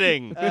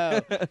kidding.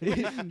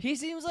 he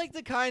seems like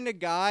the kind of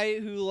guy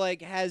who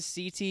like has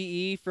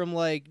CTE from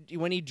like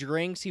when he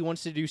drinks he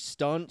wants to do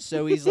stunts,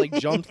 so he's like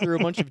jumped through a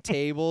bunch of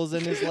tables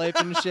in his life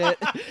and shit.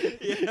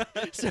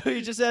 So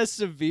he just has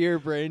severe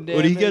brain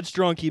damage. When he gets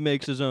drunk, he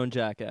makes his own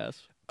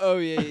jackass. Oh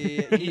yeah.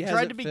 He has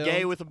tried it to be filmed.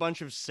 gay with a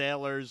bunch of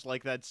sailors,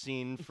 like that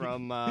scene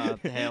from Hail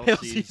Hail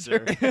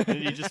Caesar. Caesar.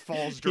 And he just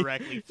falls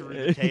directly through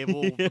the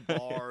table, the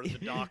bar, the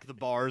dock the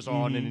bar's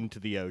on, and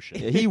into the ocean.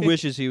 Yeah, he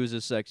wishes he was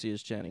as sexy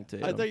as Channing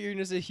Tatum. I thought you were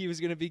gonna say he was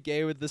gonna be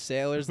gay with the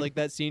sailors, like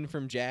that scene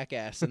from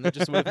Jackass, and that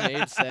just would have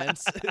made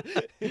sense.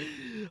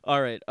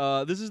 All right,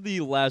 this is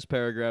the last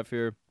paragraph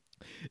here.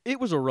 It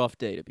was a rough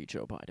day to be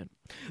Joe Biden.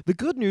 The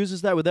good news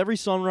is that with every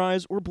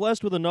sunrise, we're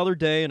blessed with another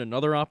day and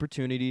another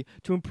opportunity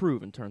to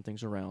improve and turn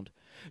things around.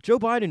 Joe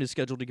Biden is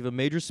scheduled to give a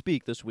major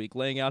speak this week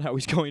laying out how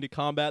he's going to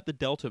combat the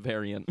Delta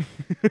variant.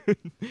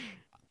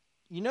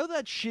 You know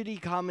that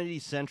shitty Comedy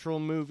Central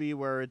movie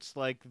where it's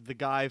like the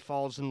guy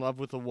falls in love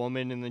with a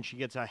woman and then she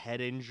gets a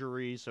head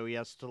injury, so he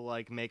has to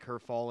like make her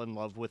fall in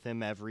love with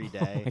him every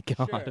day? My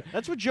God.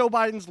 That's what Joe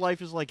Biden's life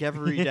is like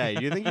every day.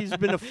 Do you think he's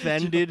been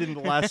offended in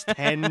the last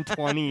 10,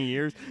 20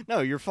 years?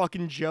 No, you're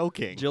fucking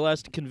joking. Jill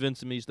has to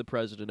convince him he's the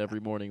president every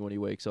morning when he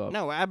wakes up.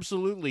 No,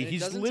 absolutely. And it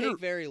He's doesn't literally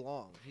take very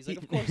long. He's like,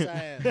 of course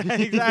I am.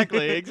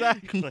 exactly.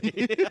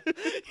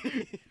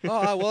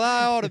 Oh well,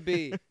 I ought to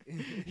be.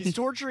 He's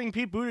torturing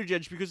Pete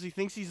Buttigieg because he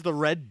thinks he's the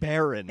Red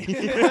Baron.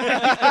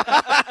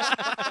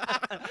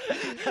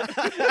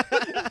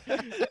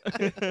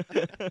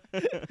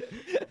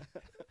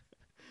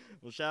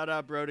 Well, shout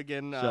out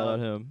Brodigan. Shout out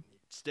him.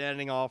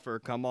 Standing offer,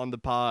 come on the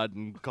pod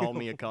and call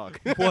me a cuck.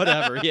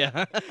 Whatever,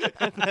 yeah.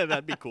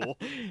 That'd be cool.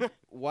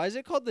 Why is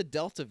it called the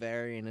Delta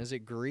variant? Is it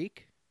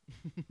Greek?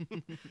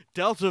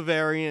 Delta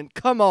variant,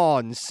 come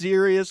on,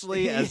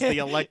 seriously? As the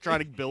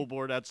electronic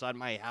billboard outside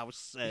my house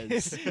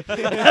says.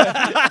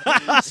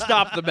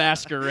 Stop the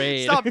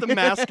masquerade. Stop the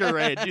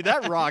masquerade. Dude,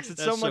 that rocks.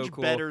 It's so That's so much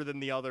cool. better than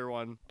the other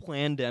one.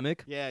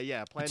 Plandemic. Yeah.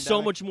 It's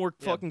so Plandemic. much more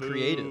Yeah, fucking boo,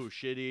 creative.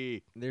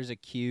 Shitty. There's a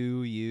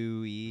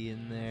Q-U-E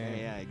in there.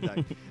 Yeah,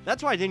 exactly.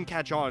 That's why I didn't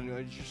catch on.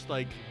 It's just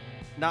like,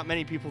 not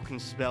many people can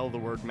spell the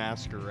word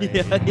masquerade.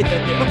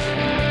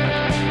 Yeah.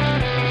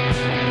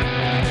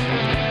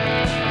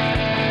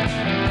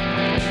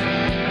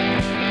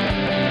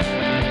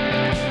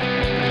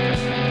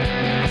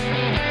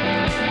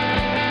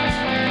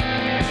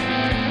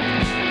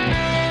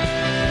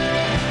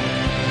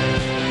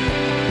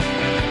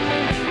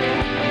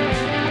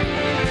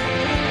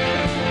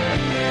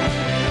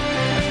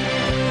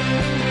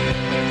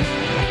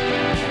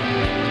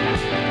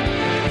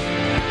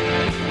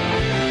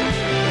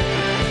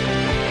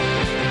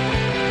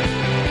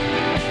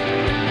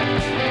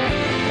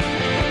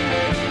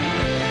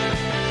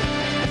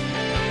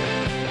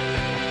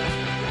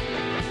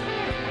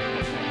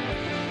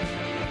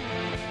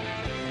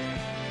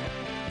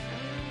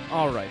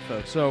 All right,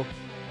 folks. So,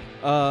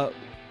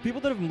 people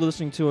that have been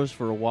listening to us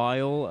for a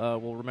while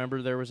will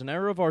remember there was an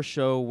era of our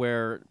show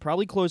where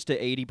probably close to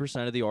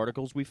 80% of the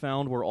articles we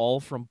found were all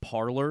from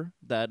Parler,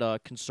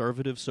 that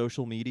conservative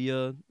social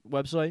media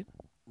website.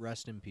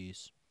 Rest in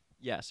peace.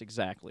 Yes,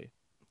 exactly.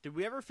 Did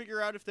we ever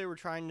figure out if they were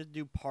trying to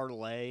do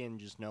parlay and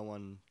just no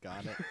one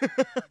got it?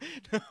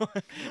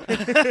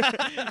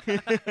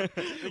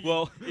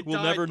 Well, It we'll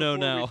died never know before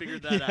now. We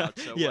figured that out,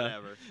 so Yeah.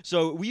 whatever.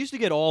 So we used to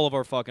get all of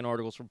our fucking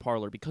articles from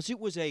Parler because it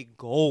was a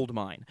gold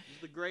mine.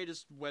 It's the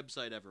greatest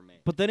website ever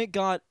made. But then it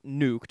got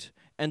nuked,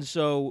 and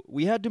so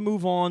we had to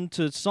move on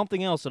to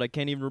something else that I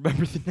can't even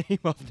remember the name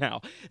of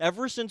now.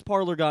 Ever since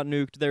Parler got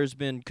nuked, there's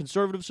been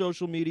conservative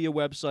social media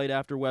website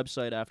after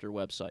website after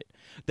website.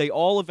 They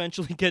all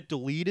eventually get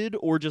deleted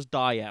or just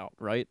die out,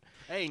 right?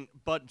 Hey,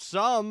 but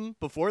some,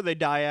 before they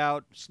die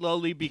out,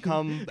 slowly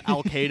become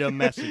Al Qaeda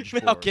message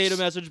boards. Al Qaeda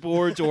message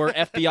boards or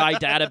FBI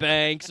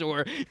databanks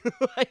or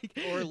like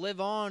Or live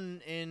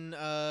on in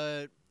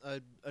a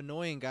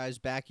annoying guy's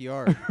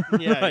backyard.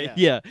 Yeah, right,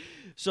 yeah.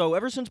 So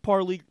ever since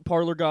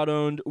Parler got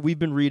owned, we've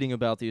been reading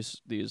about these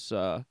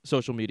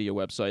social media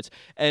websites,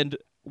 and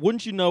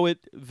wouldn't you know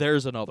it,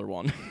 there's another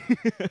one.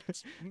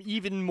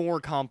 Even more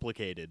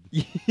complicated.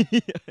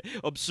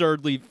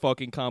 Absurdly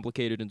fucking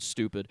complicated and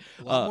stupid.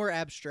 A lot more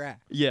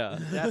abstract. Yeah.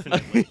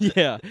 Definitely.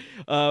 Yeah.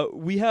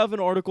 We have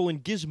an article in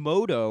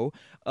Gizmodo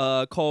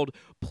called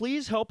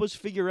 "Please Help Us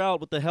Figure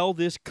Out What the Hell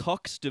This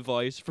Cucks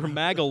Device for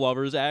MAGA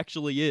Lovers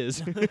Actually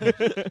Is"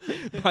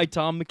 by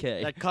Tom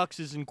McKay. That cucks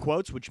is in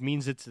quotes, which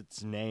means it's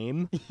its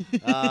name.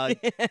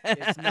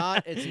 It's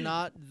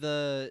not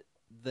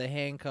the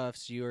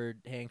handcuffs you were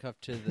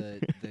handcuffed to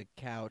the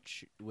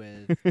couch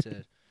with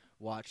to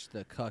watch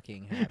the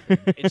cucking happen.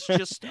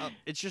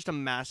 It's just a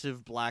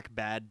massive black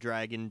bad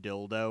dragon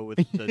dildo with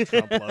the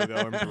Trump logo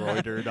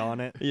embroidered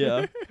on it.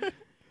 Yeah.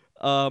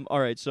 All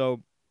right.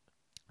 So,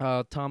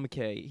 Tom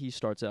McKay, he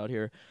starts out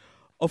here.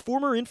 A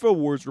former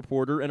InfoWars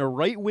reporter and a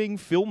right-wing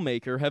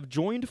filmmaker have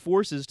joined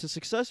forces to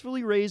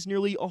successfully raise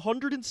nearly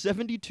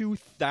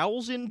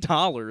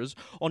 $172,000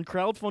 on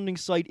crowdfunding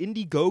site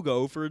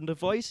Indiegogo for a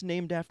device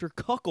named after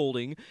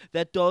cuckolding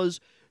that does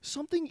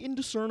something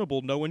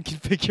indiscernible no one can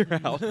figure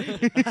out.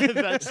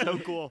 That's so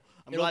cool.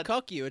 It'll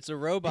cuck you. It's a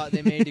robot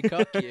they made to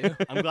cuck you.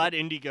 I'm glad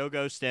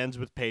Indiegogo stands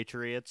with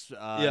patriots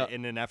Yeah.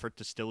 in an effort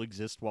to still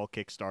exist while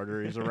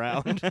Kickstarter is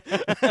around.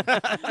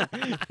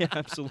 Yeah,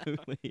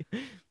 absolutely.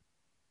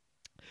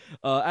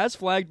 As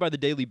flagged by the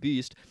Daily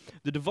Beast,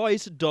 the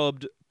device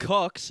dubbed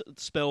Cux,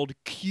 spelled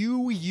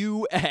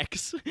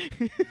Q-U-X,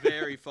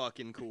 Very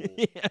fucking cool.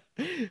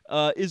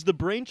 is the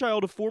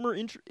brainchild of former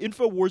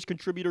InfoWars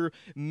contributor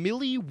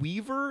Millie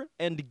Weaver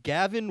and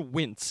Gavin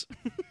Wintz.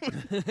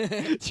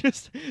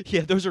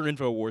 Those are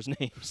InfoWars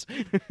names.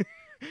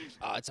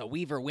 It's a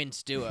Weaver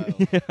Wintz duo.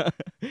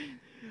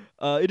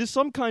 It is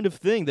some kind of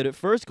thing that at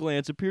first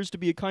glance appears to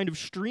be a kind of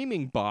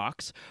streaming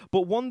box,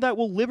 but one that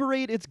will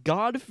liberate its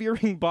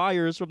God-fearing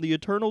buyers from the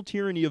eternal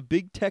tyranny of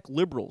big tech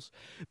liberals.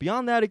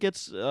 Beyond that, it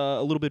gets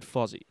a little bit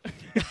fuzzy.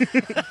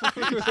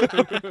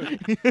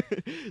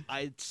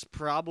 It's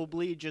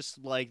probably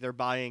just like they're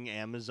buying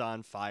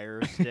Amazon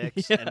Fire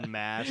Sticks Yeah, and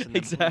mass and then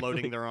exactly.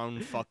 loading their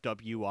own fucked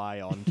up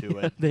UI onto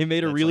it. They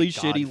made a That's, really like,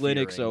 shitty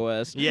Linux God-fearing.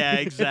 OS. Yeah,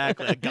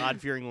 exactly. A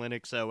God-fearing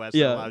Linux OS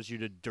Yeah. that allows you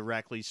to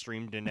directly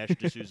stream Dinesh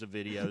D'Souza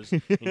videos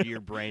into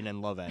your brain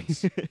and love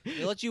ends.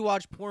 It lets you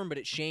watch porn, but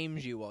it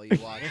shames you while you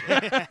watch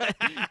it.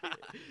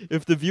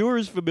 If the viewer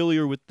is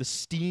familiar with the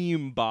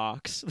Steam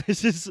box,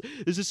 this is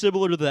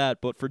similar to that,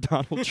 but for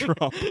Donald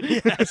Trump.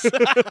 Yes.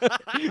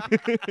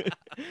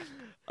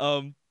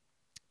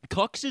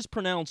 Cux is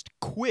pronounced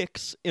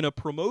Quix in a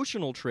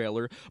promotional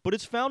trailer, but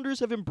its founders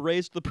have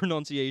embraced the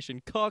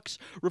pronunciation Cux,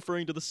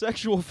 referring to the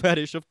sexual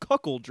fetish of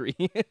cuckoldry,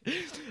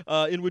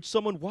 in which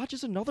someone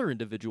watches another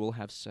individual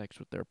have sex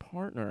with their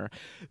partner.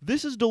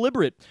 This is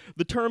deliberate.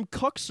 The term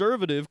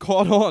cuckservative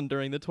caught on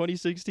during the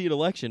 2016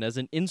 election as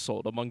an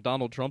insult among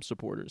Donald Trump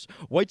supporters,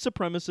 white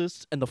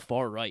supremacists, and the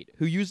far right,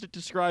 who used it to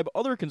describe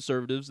other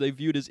conservatives they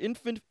viewed as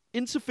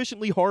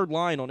insufficiently hard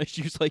line on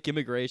issues like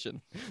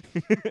immigration.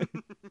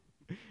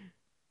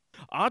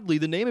 Oddly,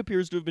 the name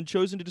appears to have been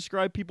chosen to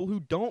describe people who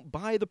don't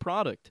buy the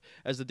product.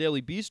 As the Daily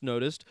Beast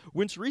noticed,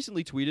 Wintz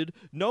recently tweeted,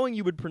 "Knowing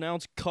you would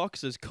pronounce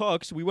cucks as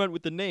cucks, we went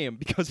with the name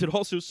because it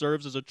also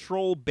serves as a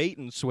troll bait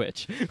and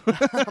switch."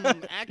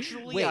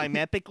 Actually, Wait. I'm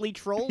epically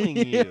trolling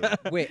you.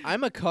 Wait,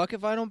 I'm a cuck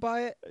if I don't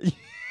buy it?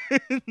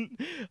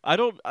 I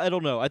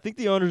don't know. I think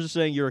the owners are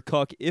saying you're a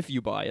cuck if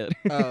you buy it.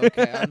 Oh,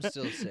 okay. I'm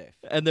still safe.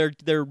 And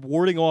they're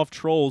warding off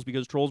trolls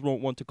because trolls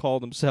won't want to call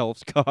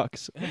themselves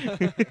cucks.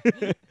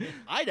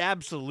 I'd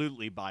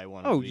absolutely buy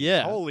one Oh, of these.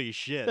 yeah. Holy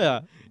shit. Yeah.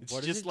 It's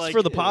What does just it like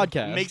for the do?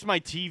 podcast. makes my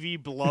TV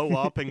blow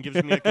up and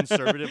gives me a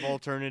conservative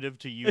alternative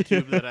to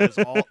YouTube that has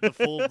all the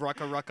full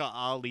Rucka Rucka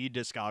Ali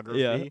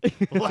discography.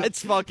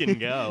 Let's fucking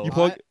go. You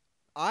plug-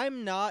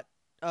 I'm not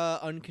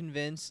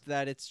unconvinced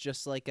that it's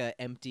just like a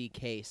empty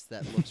case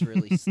that looks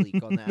really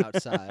sleek on the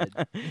outside.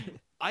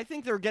 I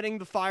think they're getting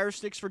the Fire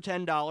Sticks for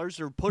 $10.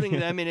 They're putting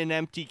them in an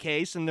empty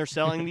case and they're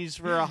selling these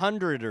for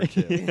 $100 or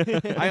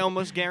 $200. I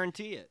almost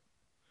guarantee it.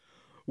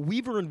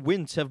 Weaver and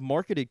Wintz have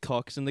marketed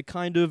cucks in the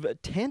kind of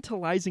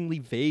tantalizingly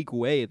vague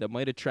way that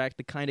might attract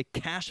the kind of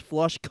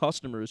cash-flush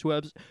customers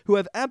who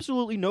have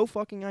absolutely no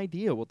fucking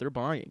idea what they're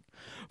buying.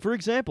 For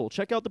example,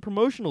 check out the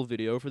promotional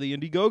video for the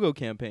Indiegogo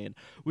campaign,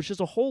 which does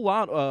a whole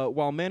lot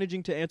while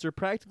managing to answer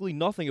practically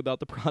nothing about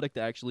the product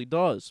actually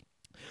does.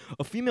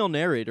 A female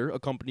narrator,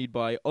 accompanied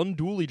by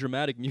unduly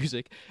dramatic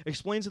music,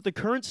 explains that the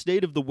current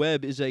state of the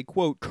web is a,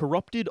 quote,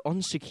 corrupted,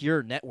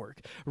 unsecure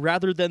network,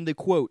 rather than the,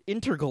 quote,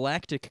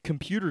 intergalactic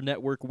computer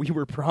network we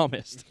were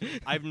promised.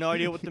 I have no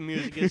idea what the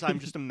music is. I'm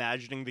just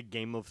imagining the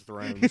Game of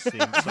Thrones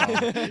theme song.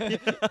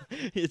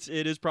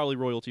 It is probably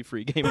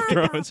royalty-free Game of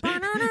Thrones.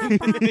 It's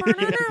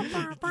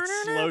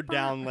slowed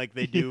down like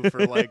they do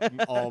for like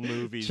all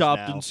movies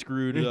Chopped now. and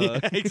screwed. Yeah,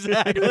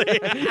 exactly.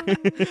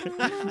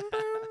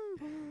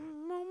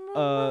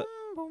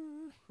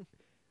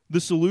 The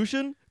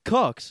solution?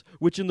 Cucks,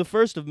 which in the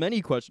first of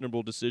many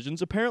questionable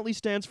decisions apparently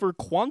stands for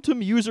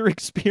Quantum User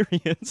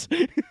Experience.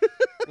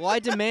 Well, I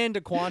demand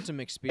a quantum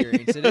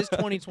experience. It is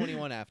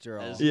 2021 after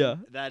all. Yeah.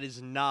 That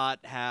is not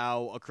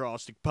how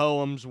acrostic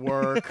poems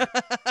work.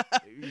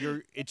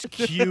 It's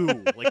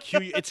Q, like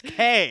Q. It's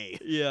K.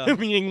 Yeah.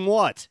 Meaning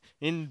what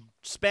in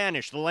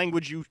Spanish, the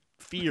language you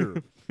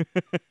fear.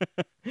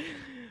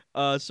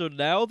 So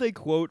now they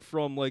quote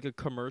from like a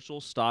commercial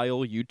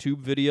style YouTube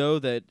video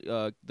that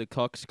the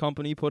Cucks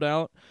company put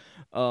out.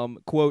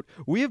 Quote,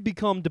 "We have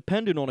become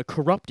dependent on a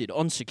corrupted,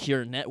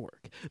 unsecure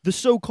network, the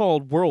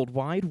so-called World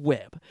Wide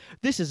Web.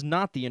 This is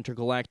not the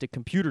intergalactic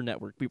computer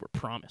network we were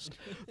promised.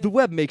 The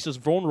web makes us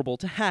vulnerable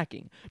to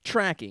hacking,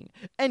 tracking,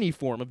 any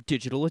form of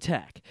digital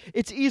attack.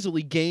 It's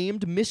easily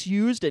gamed,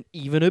 misused, and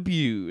even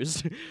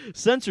abused.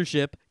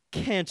 Censorship,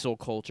 cancel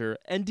culture,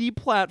 and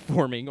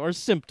deplatforming are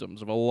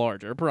symptoms of a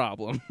larger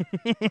problem."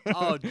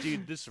 Oh,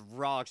 dude, this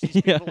rocks.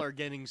 These Yeah. people are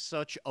getting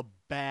such a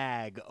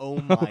bag. Oh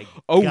my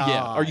Oh god.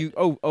 yeah, are you?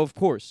 Oh, of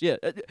course, yeah.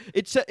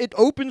 It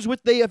opens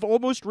with they have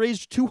almost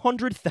raised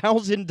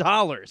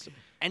 $200,000.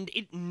 And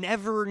it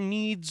never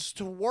needs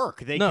to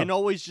work. They No. can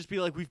always just be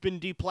like, "We've been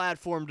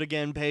deplatformed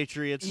again,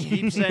 Patriots.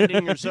 Keep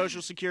sending your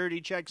social security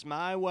checks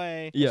my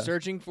way." Yeah,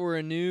 Searching for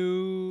a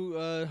new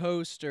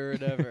host or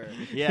whatever.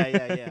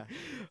 Yeah.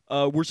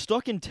 we're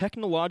stuck in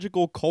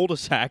technological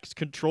cul-de-sacs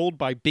controlled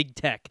by big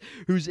tech,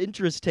 whose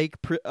interests take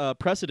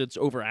precedence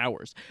over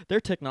ours.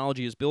 Their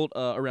technology is built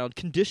around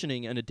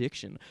conditioning and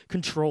addiction,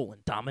 control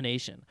and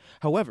domination.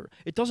 However,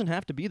 it doesn't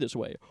have to be this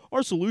way.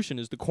 Our solution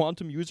is the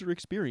quantum user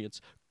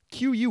experience.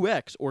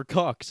 QUX, or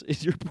Cucks,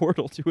 is your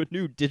portal to a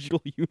new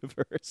digital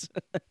universe.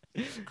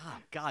 Oh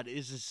god,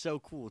 this is so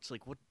cool. It's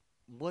like,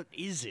 what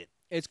is it?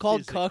 It's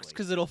called Physically. Cucks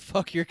because it'll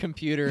fuck your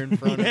computer in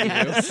front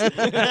Yes. of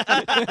you.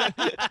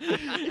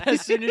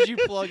 As soon as you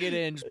plug it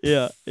in.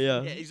 Yeah.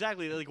 Yeah,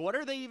 exactly. Like, what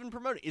are they even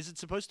promoting? Is it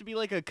supposed to be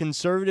like a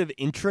conservative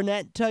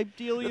intranet type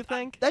deal, you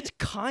think? That's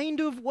kind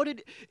of what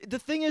it. The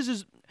thing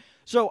is,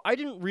 so I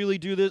didn't really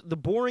do this. The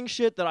boring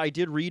shit that I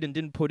did read and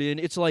didn't put in,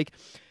 it's like,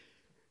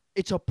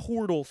 it's a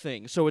portal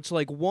thing. So it's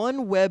like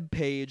one web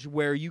page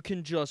where you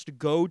can just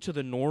go to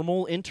the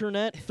normal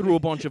internet through a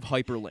bunch of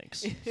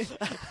hyperlinks.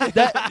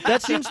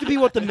 That seems to be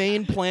what the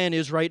main plan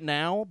is right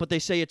now, but they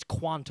say it's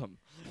quantum.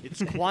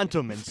 It's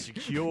quantum and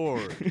secure.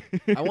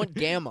 I want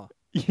Gamma.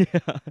 Yeah.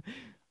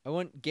 I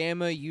want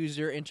Gamma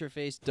user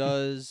interface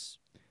does.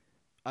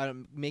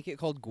 Make it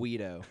called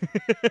Guido.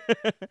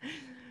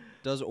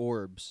 Does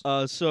orbs.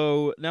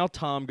 So now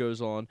Tom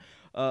goes on.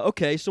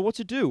 Okay, so what's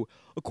it do?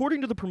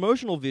 According to the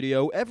promotional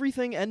video,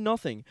 everything and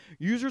nothing.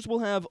 Users will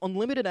have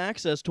unlimited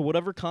access to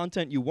whatever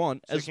content you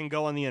want, So it can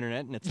go on the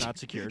internet and it's not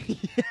secured.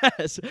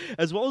 yes,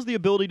 as well as the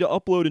ability to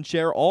upload and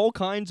share all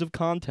kinds of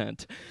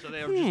content. So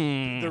they are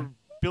just they're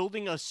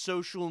building a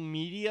social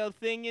media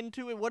thing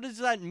into it. What does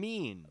that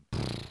mean?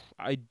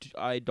 I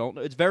don't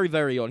know. It's very,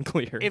 very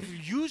unclear.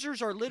 If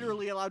users are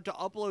literally allowed to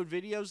upload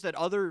videos that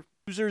other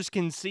users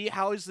can see,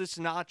 how is this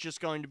not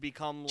just going to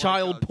become like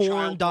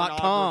Childporn.com, child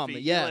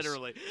pornography? yes.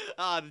 Literally.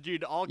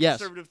 Dude, all Yes.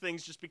 conservative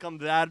things just become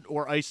that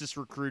or ISIS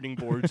recruiting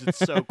boards. It's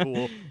so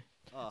cool.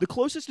 The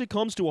closest it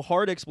comes to a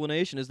hard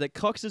explanation is that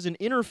Cucks is an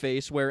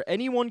interface where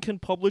anyone can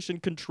publish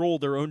and control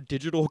their own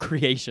digital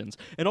creations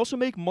and also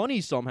make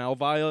money somehow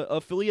via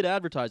affiliate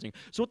advertising.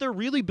 So what they're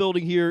really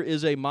building here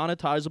is a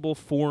monetizable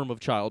form of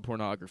child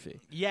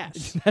pornography.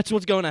 Yes. That's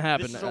what's going to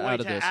happen This is a way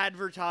out of to this.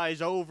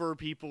 advertise over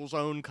people's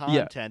own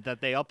content that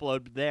they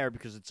upload there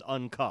because it's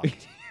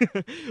uncucked.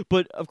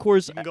 But of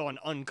course, You can go on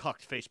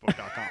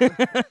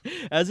uncuckedfacebook.com.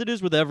 as it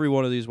is with every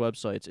one of these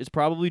websites, it's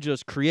probably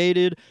just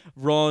created,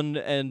 run,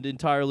 and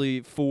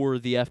entirely for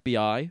the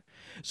FBI.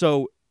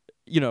 So,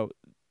 the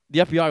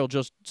FBI will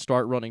just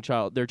start running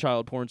their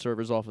child porn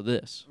servers off of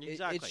this.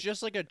 Exactly. It's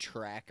just like a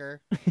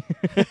tracker.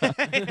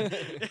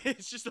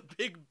 It's just a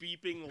big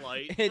beeping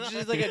light. It's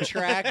just like a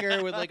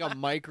tracker with like a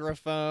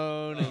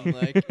microphone and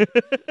like.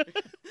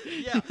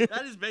 Yeah,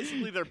 that is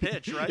basically their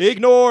pitch, right?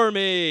 Ignore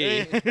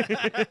me!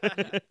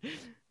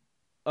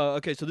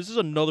 Okay, so this is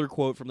another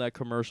quote from that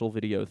commercial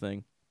video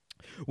thing.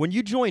 When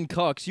you join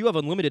Cucks, you have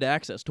unlimited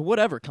access to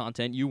whatever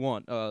content you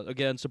want.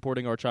 Again,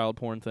 supporting our child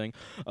porn thing.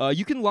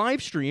 You can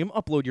live stream,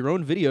 upload your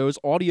own videos,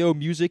 audio,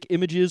 music,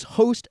 images,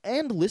 host,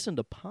 and listen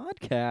to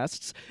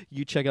podcasts.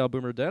 You check out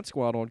Boomer Dad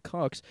Squad on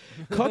Cucks.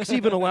 Cucks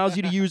even allows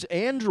you to use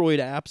Android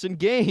apps and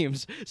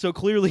games. So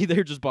clearly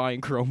they're just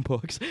buying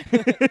Chromebooks.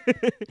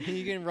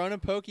 You can run a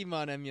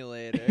Pokemon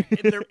emulator.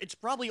 It's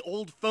probably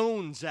old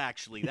phones,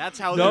 actually. That's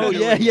how No, they're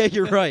doing it.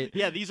 you're right.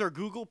 Yeah, these are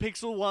Google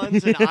Pixel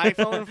 1s and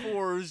iPhone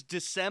 4s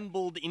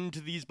dissembled into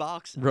these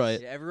boxes.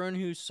 Right. Yeah, everyone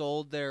who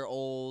sold their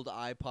old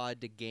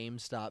iPod to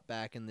GameStop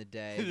back in the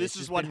day, This it's is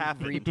just what been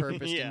happened.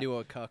 repurposed Yeah. into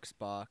a Cucks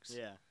box.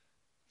 Yeah.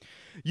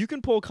 You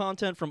can pull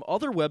content from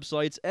other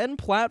websites and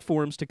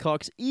platforms to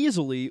Cucks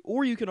easily,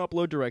 or you can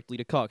upload directly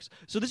to Cucks.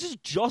 So this is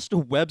just a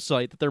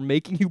website that they're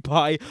making you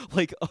buy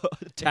like a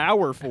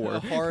tower for.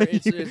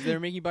 They're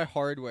making you buy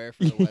hardware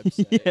for the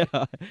website.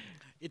 Yeah.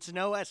 It's an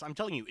OS. I'm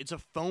telling you, it's a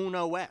phone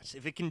OS.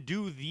 If it can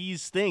do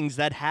these things,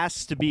 that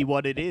has to be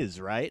what it is,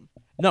 right?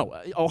 No,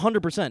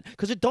 100%,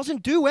 because it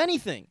doesn't do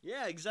anything.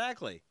 Yeah,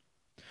 exactly.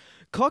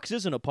 Cucks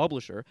isn't a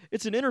publisher.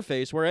 It's an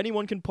interface where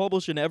anyone can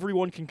publish and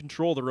everyone can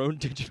control their own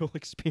digital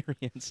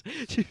experience.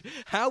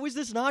 How is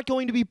this not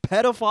going to be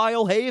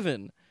pedophile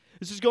haven?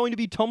 This is going to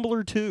be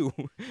Tumblr too.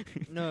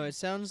 No, it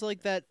sounds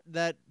like that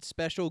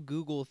special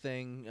Google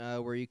thing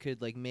where you could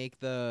like make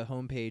the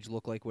homepage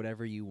look like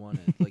whatever you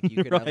wanted. Like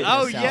you could have, Right. like, a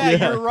Oh, South yeah,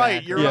 Park you're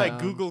right. You're right.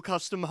 background. Google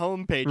custom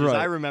homepages. Right.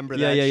 I remember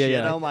Yeah, that yeah, shit.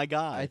 yeah. Oh, my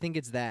God. I think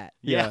it's that.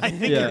 yeah, I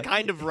think yeah. you're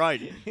kind of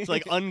right. It's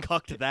like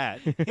uncucked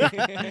that.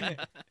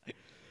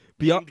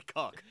 Beyond, Named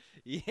Cuck.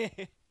 Yeah.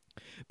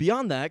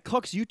 beyond that,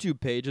 Cuck's YouTube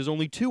page has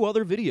only 2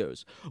 other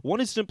videos.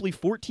 One is simply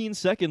 14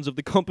 seconds of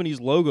the company's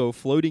logo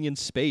floating in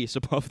space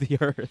above the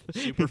earth.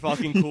 Super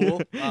fucking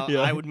cool. Yeah.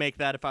 I would make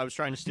that if I was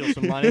trying to steal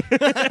some money.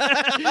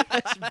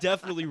 That's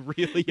definitely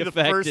really The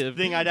effective. first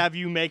thing I'd have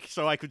you make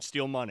so I could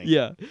steal money.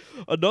 Yeah.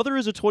 Another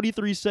is a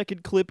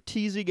 23-second clip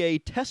teasing a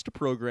test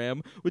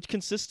program, which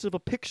consists of a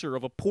picture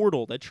of a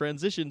portal that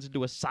transitions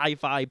into a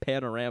sci-fi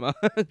panorama.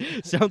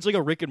 Sounds like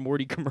a Rick and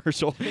Morty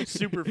commercial.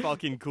 Super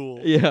fucking cool.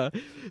 Yeah.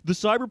 The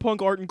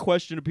cyberpunk art in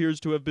question appears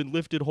to have been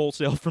lifted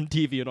wholesale from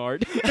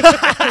DeviantArt.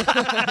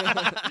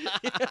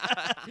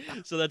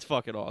 So that's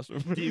fucking awesome.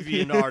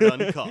 DeviantArt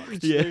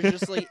uncucked. Yeah. There's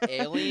just like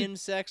alien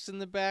sex in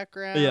the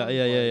background.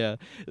 Yeah.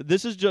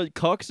 This is just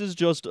Cucks is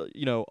just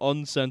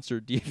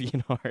uncensored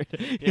DeviantArt.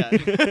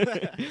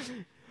 Yeah.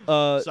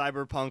 Uh,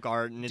 Cyberpunk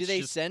art, and it's Do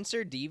they just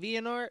censor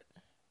DeviantArt?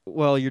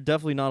 well, you're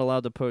definitely not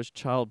allowed to post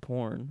child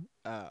porn.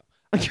 Oh,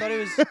 I thought it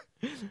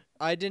was.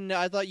 I didn't know.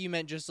 I thought you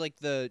meant just like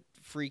the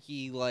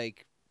freaky,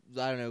 like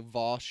I don't know,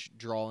 Vosh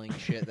drawing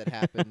shit that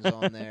happens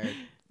on there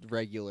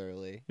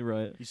regularly.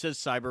 Right. he says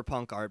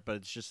cyberpunk art, but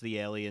it's just the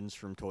aliens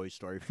from Toy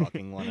Story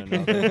fucking one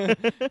another.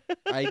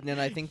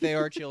 I think they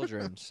are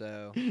children.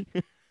 So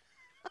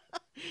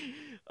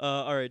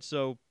All right,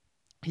 so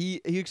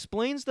he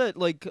explains that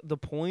like the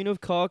point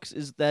of Cucks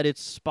is that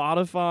it's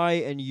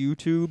Spotify and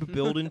YouTube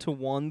built into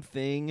one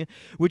thing,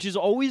 which is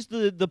always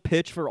the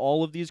pitch for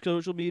all of these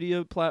social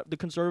media the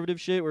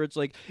conservative shit, where it's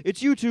like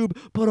it's YouTube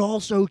but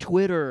also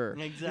Twitter.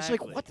 It's Exactly.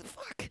 like what the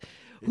fuck?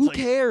 It's Who like,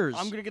 cares?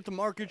 I'm gonna get the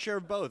market share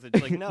of both.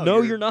 It's like no,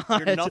 No, you're not.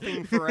 You're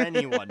nothing for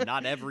anyone.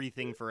 Not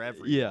everything for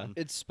everyone. Yeah.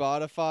 it's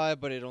Spotify,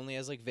 but it only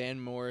has like Van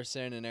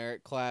Morrison and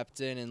Eric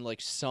Clapton and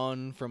like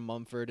Son from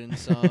Mumford and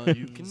Sons.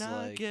 You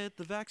cannot like... get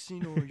the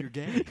vaccine or you're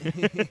gay.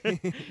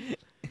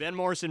 Van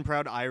Morrison,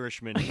 proud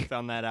Irishman. We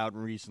found that out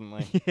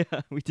recently. Yeah,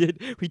 we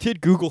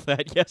did Google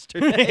that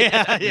yesterday.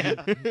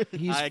 yeah.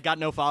 He's I got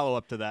no follow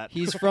up to that.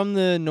 he's from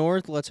the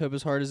north. Let's hope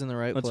his heart is in the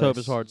right Let's place. hope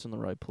his heart's in the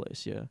right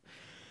place, yeah.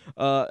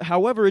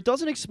 However, it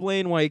doesn't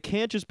explain why it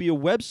can't just be a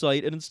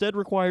website and instead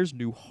requires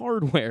new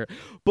hardware.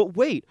 But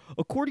wait,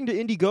 according to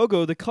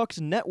Indiegogo, the Cucks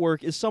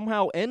network is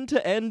somehow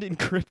end-to-end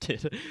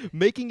encrypted,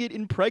 making it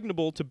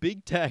impregnable to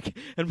big tech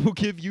and will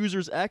give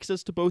users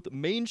access to both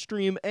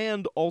mainstream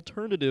and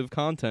alternative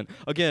content.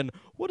 Again,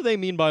 what do they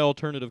mean by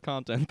alternative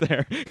content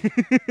there?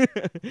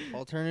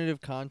 Alternative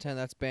content.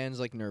 That's bands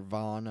like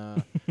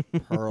Nirvana,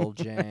 Pearl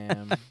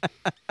Jam.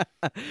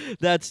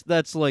 That's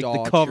like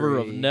the cover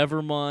of Daughtry.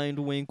 Nevermind,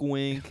 wink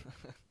wink.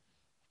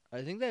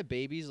 I think that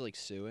baby's like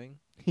suing.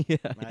 Yeah,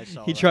 I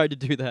saw he that. tried to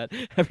do that.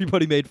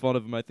 Everybody made fun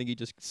of him. I think he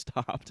just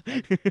stopped.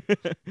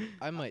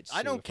 I might. I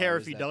sue don't if care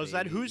was if he does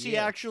that. baby. Who's he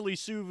Yeah. actually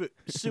suing?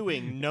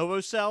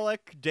 Novoselic,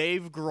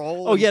 Dave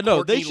Grohl, Oh, and yeah,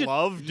 no, they Courtney should-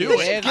 Love? they Do should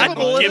it. give I him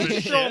don't a- give they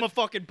a should throw him shit. a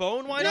fucking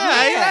bone. Why Yeah,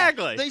 not?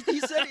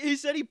 exactly. He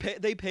said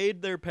they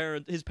paid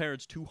his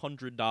parents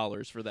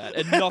 $200 for that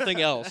and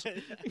nothing else.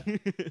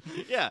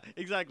 Yeah,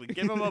 exactly.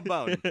 Give him a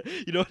bone.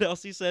 You know what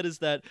else he said is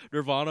that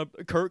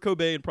Kurt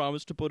Cobain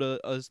promised to put a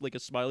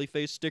smiley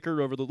face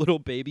sticker over the little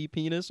baby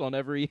penis on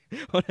every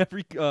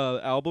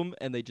album,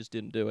 and they just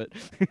didn't do it.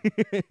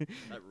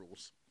 That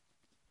rules.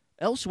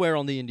 Elsewhere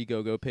on the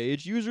Indiegogo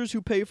page, users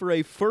who pay for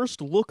a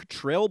first look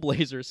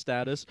Trailblazer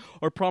status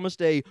are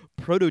promised a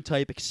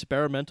prototype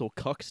experimental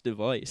CUX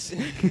device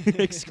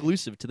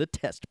exclusive to the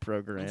test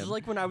program. It's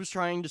like when I was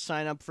trying to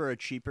sign up for a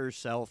cheaper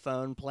cell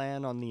phone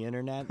plan on the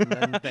internet, and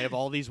then they have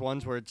all these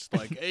ones where it's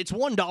like, it's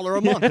 $1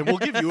 a month and we'll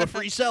give you a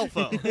free cell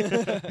phone.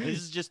 This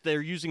is just,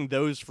 they're using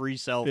those free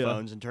cell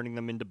phones and turning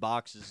them into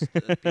boxes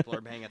that people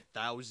are paying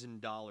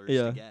 $1,000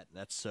 to get.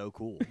 That's so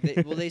cool.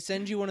 They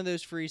send you one of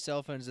those free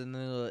cell phones, and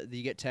then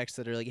you get texts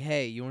that are like,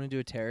 "Hey, you want to do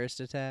a terrorist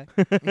attack?"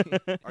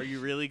 Are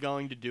you really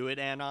going to do it,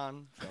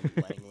 Anon? From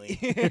Langley.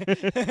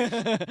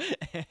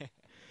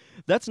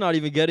 That's not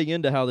even getting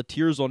into how the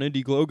tiers on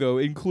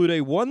Indiegogo include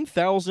a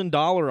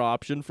 $1,000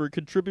 option for a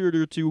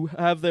contributor to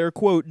have their,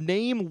 quote,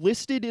 name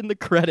listed in the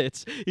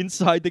credits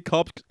inside the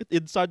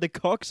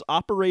CUX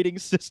operating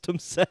system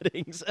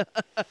settings.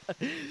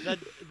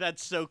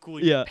 That's so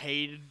cool. Yeah.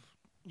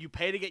 You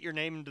pay to get your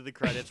name into the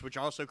credits, which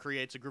also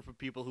creates a group of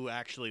people who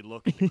actually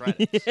look at the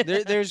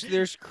credits.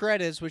 There's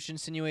credits, which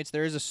insinuates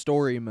there is a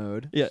story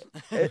mode. Yeah,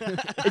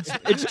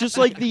 it's just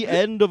like the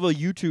end of a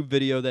YouTube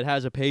video that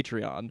has a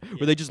Patreon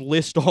where they just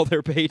list all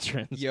their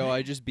patrons. Yo,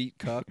 I just beat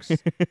Cucks.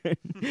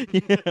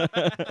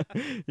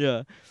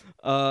 Yeah.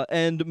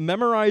 And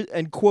memorize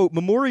and quote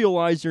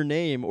memorialize your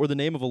name or the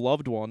name of a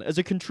loved one as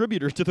a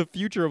contributor to the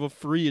future of a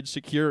free and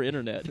secure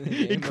internet.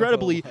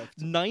 Incredibly,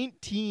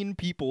 19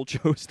 people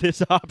chose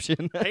this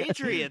option.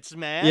 Patriots,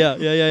 man.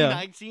 Yeah.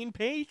 19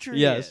 Patriots.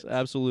 Yes,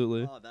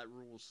 absolutely. Oh, that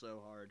rules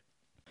so hard.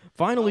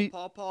 Finally,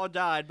 Paw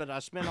died, but I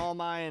spent all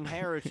my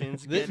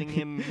inheritance getting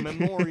him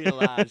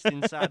memorialized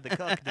inside the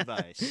CUC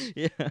device.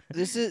 yeah.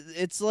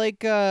 It's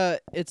like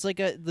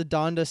the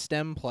Donda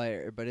STEM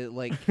player, but it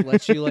like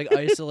lets you like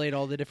isolate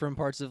all the different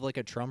parts of like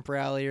a Trump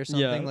rally or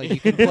something. Yeah. Like you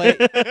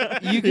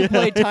can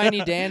play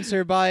Tiny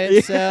Dancer by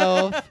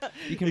itself.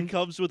 You can It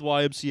comes with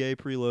YMCA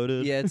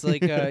preloaded. Yeah, it's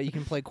like you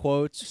can play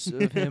quotes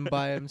of him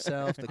by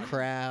himself, the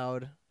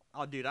crowd.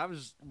 Oh, dude, I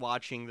was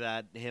watching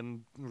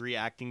him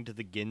reacting to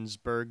the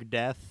Ginsburg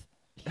death.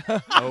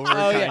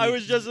 I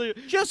was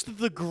just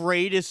the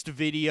greatest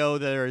video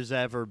there has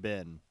ever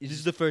been. This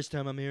is the first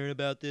time I'm hearing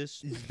about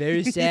this. It's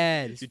very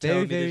sad. It's You're very,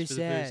 telling me very this for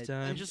the first sad.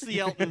 time. And just the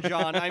Elton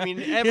John. I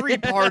mean, every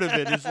part of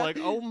it is like,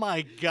 oh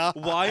my god.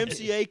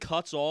 YMCA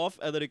cuts off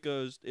and then it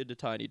goes into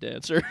Tiny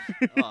Dancer.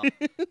 Oh.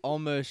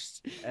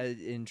 Almost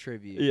in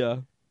tribute.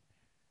 Yeah.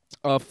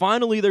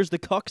 Finally, there's the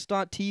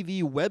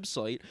CUX.tv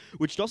website,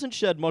 which doesn't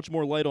shed much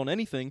more light on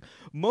anything.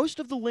 Most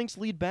of the links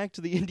lead back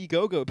to the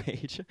Indiegogo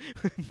page,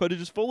 but it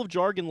is full of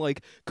jargon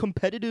like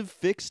competitive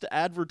fixed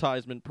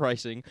advertisement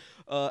pricing,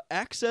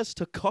 access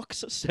to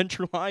CUX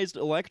centralized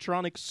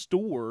electronic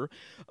store,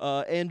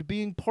 and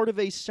being part of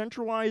a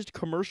centralized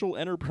commercial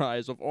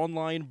enterprise of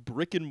online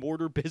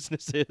brick-and-mortar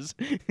businesses.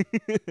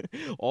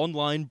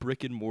 Online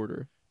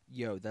brick-and-mortar.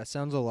 Yo, that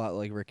sounds a lot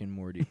like Rick and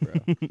Morty, bro.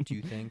 Do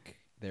you think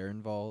they're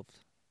involved?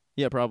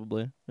 Yeah,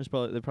 probably. They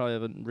probably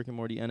have a Rick and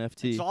Morty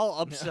NFT. It's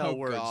all upsell Oh,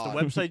 words. God.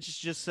 The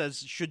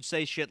website should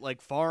say shit like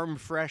farm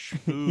fresh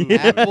food.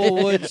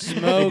 Applewood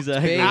smoked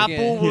Exactly. bacon.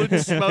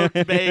 Applewood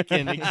smoked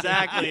bacon.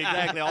 Exactly.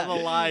 All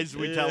the lies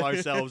we tell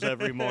ourselves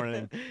every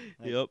morning.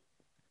 Yep.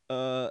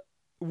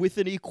 With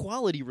an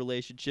equality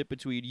relationship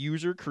between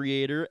user,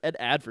 creator, and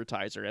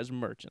advertiser as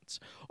merchants.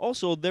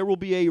 Also, there will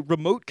be a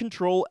remote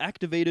control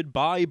activated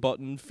buy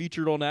button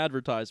featured on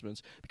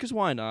advertisements. Because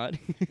why not?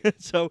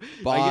 So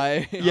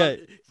Buy. yeah.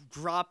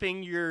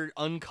 Dropping your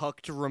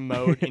uncucked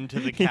remote into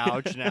the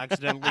couch and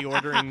accidentally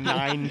ordering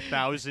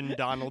 9,000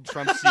 Donald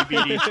Trump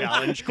CBD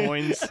challenge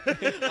coins.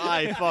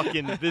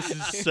 This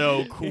is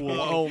so cool.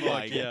 Oh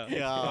my god.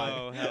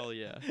 Oh, hell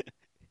yeah.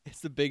 It's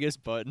the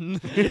biggest button.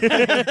 It's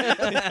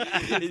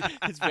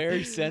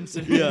very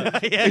sensitive. Yeah.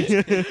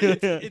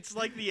 It's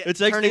like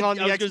turning on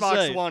the I was gonna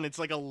Xbox say. One. It's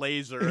like a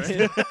laser.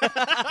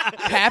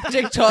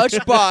 Haptic touch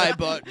buy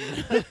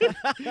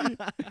button.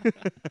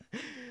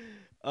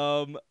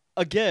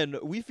 Again,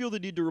 we feel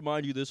the need to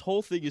remind you this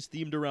whole thing is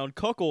themed around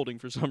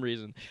cuckolding for some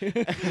reason,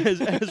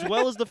 as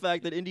well as the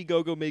fact that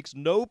Indiegogo makes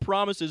no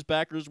promises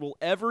backers will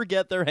ever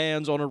get their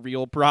hands on a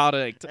real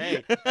product.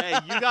 Hey,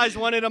 you guys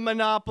wanted a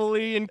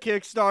monopoly in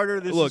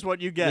Kickstarter. This Look, is what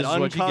you get. this is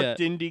what you Uncucked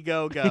get.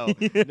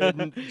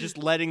 Indiegogo. Just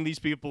letting these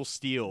people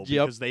steal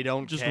Yep. because they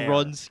don't Just care.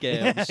 run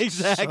scams.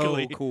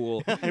 Exactly. So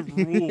cool. It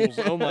rules.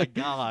 Oh my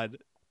god.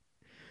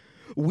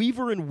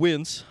 Weaver and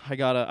Wince, I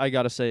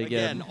gotta say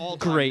again,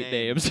 all-time great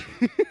names.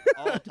 names.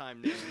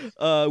 All-time names.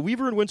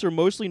 Weaver and Wince are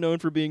mostly known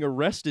for being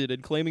arrested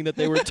and claiming that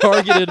they were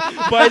targeted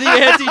by the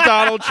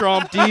anti-Donald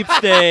Trump deep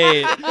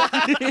state.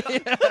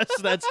 Yes,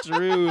 that's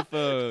true,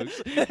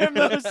 folks. They're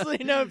mostly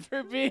known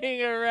for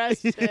being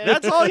arrested.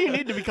 That's all you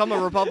need to become a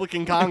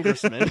Republican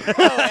congressman.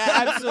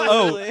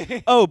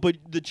 Absolutely. Oh, but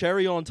the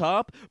cherry on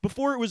top,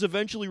 before it was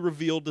eventually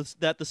revealed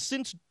that the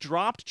since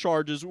dropped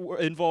charges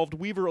involved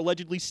Weaver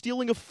allegedly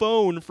stealing a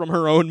phone from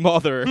her own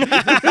mother.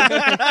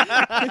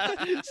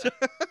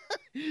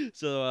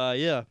 So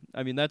yeah,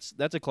 I mean that's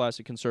a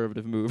classic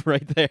conservative move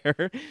right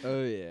there.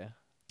 Oh yeah.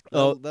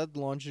 Oh. That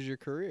launches your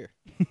career.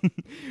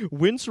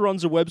 Wince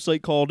runs a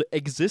website called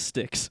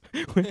Existix,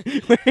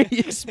 where he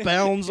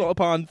expounds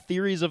upon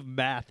theories of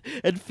math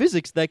and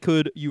physics that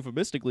could,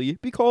 euphemistically,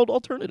 be called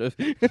alternative.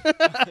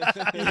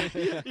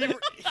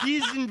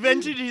 He's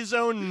invented his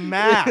own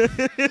math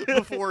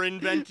before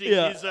inventing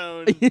Yeah. his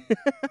own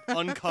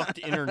uncuffed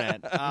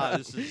internet.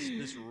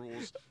 This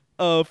rules.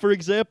 For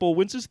example,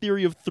 Wince's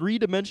theory of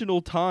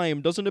three-dimensional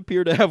time doesn't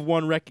appear to have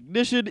won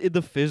recognition in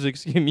the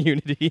physics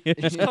community.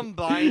 He's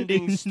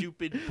combining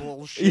stupid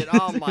bullshit.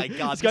 Oh my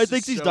god. This guy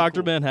thinks is he's so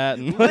Dr. cool.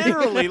 Manhattan.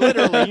 Literally.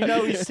 You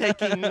know, he's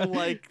taking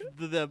like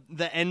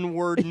the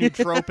N-word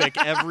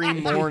nootropic every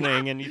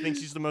morning, and he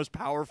thinks he's the most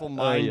powerful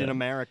mind yeah. in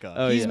America.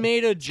 Oh, He's yeah.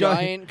 made a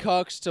giant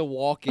cucks to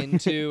walk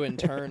into and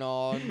turn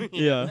on.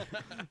 Yeah.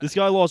 This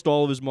guy lost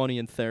all of his money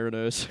in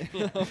Theranos.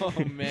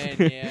 Oh man,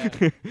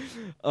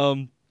 yeah.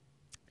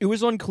 It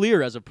was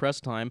unclear as of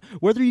press time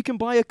whether you can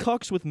buy a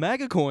Cux with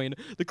MagaCoin,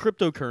 the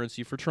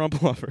cryptocurrency for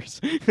Trump lovers.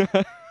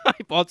 I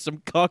bought some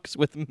Cux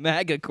with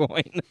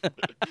MagaCoin.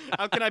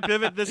 How can I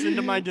pivot this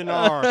into my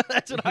dinar?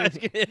 That's what I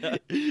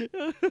was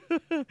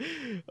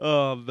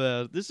Oh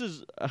man, this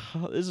is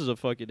a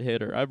fucking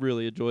hitter. I'm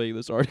really enjoying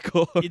this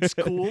article. It's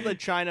cool that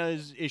China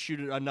has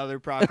issued another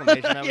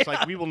proclamation that was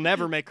like, we will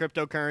never make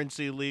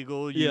cryptocurrency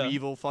legal, you Yeah.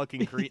 evil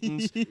fucking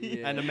cretins.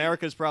 Yeah. And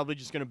America's probably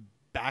just going to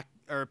back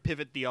or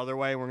pivot the other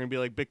way. We're going to be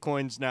like,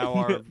 Bitcoin's now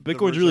our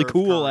Bitcoin's really reserve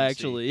cool, currency,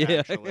 actually. Yeah.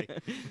 actually.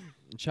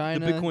 The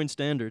China Bitcoin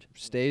standard.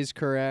 stays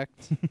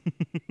correct.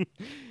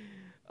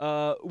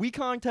 We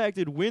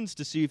contacted Wince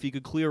to see if he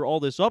could clear all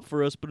this up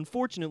for us, but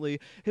unfortunately,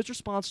 his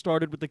response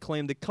started with the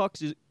claim that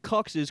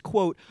Cux is,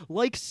 quote,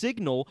 like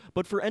Signal,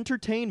 but for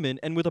entertainment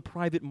and with a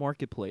private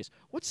marketplace.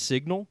 What's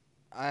Signal?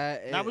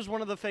 That was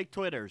one of the fake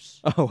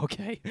Twitters. Oh,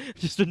 okay.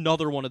 Just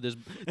another one of these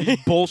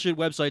bullshit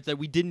websites that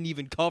we didn't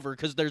even cover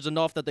because there's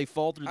enough that they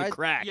fall through the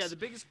cracks. Yeah, the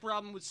biggest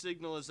problem with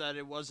Signal is that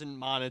it wasn't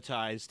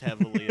monetized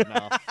heavily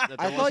enough. That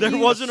I thought there you-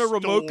 wasn't a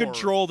remote store.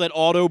 control that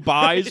auto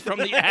buys from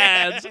the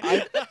ads.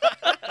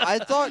 I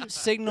thought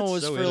Signal That's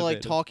was so for like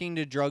innovative. talking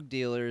to drug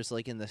dealers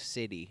like in the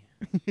city.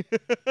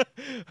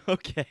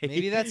 Okay.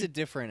 Maybe that's a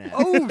different app.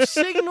 Oh,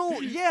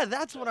 Signal! Yeah,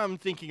 that's what I'm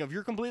thinking of.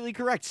 You're completely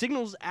correct.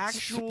 Signal's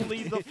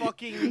actually the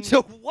fucking.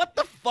 So what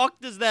the fuck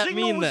does that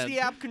Signal mean was then? the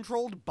app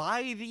controlled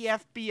by the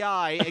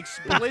FBI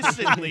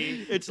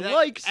explicitly. It's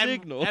like and,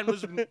 Signal. and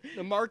was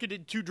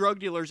marketed to drug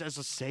dealers as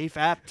a safe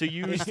app to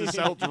use to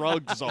sell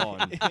drugs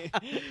on.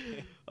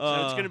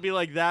 So it's going to be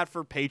like that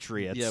for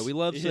patriots. Yeah, we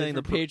love saying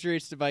for the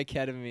Patriots to buy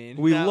ketamine.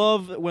 We Now-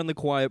 love when the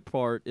quiet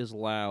part is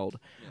loud.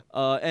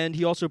 And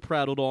he also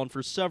prattled on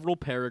for several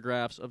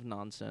paragraphs of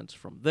nonsense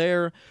from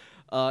there.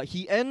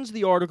 He ends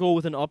the article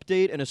with an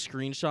update and a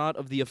screenshot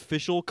of the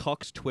official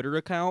Cux Twitter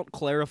account,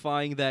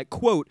 clarifying that,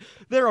 quote,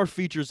 there are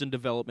features in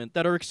development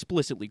that are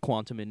explicitly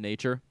quantum in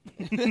nature.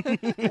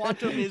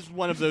 Quantum is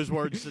one of those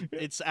words.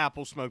 It's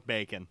apple smoked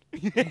bacon.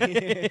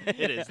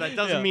 It is. That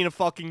doesn't mean a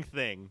fucking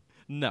thing.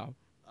 No.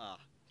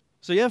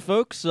 So yeah,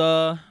 folks,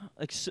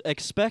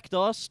 expect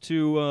us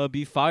to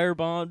be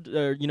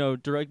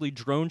firebombed, directly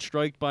drone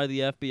striked by the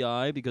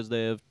FBI because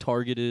they have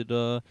targeted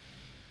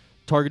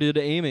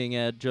aiming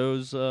at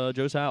Joe's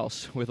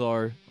house with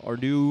our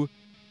new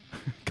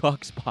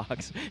Cux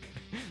box.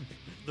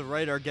 The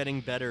right are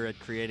getting better at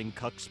creating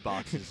Cux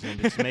boxes,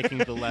 and it's making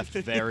the left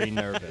very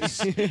nervous.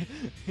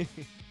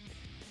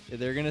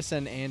 They're gonna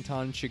send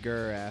Anton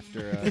Chigurh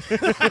after us.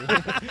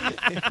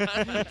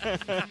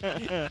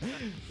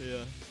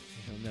 Yeah.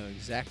 He'll know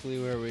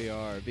exactly where we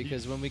are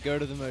because when we go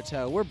to the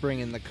motel, we're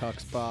bringing the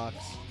Cux box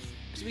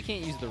because we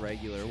can't use the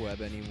regular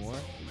web anymore.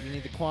 We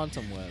need the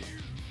quantum web.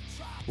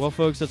 Well,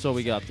 folks, that's all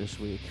we got this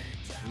week.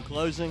 In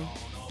closing,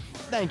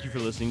 thank you for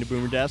listening to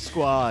Boomer Death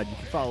Squad. You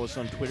can follow us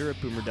on Twitter at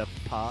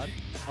BoomerDeathPod. I'll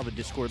have a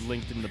Discord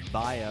linked in the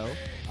bio.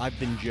 I've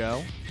been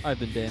Joe. I've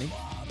been Danny.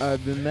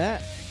 I've been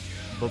Matt.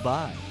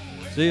 Bye-bye.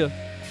 See ya.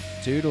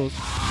 Toodles.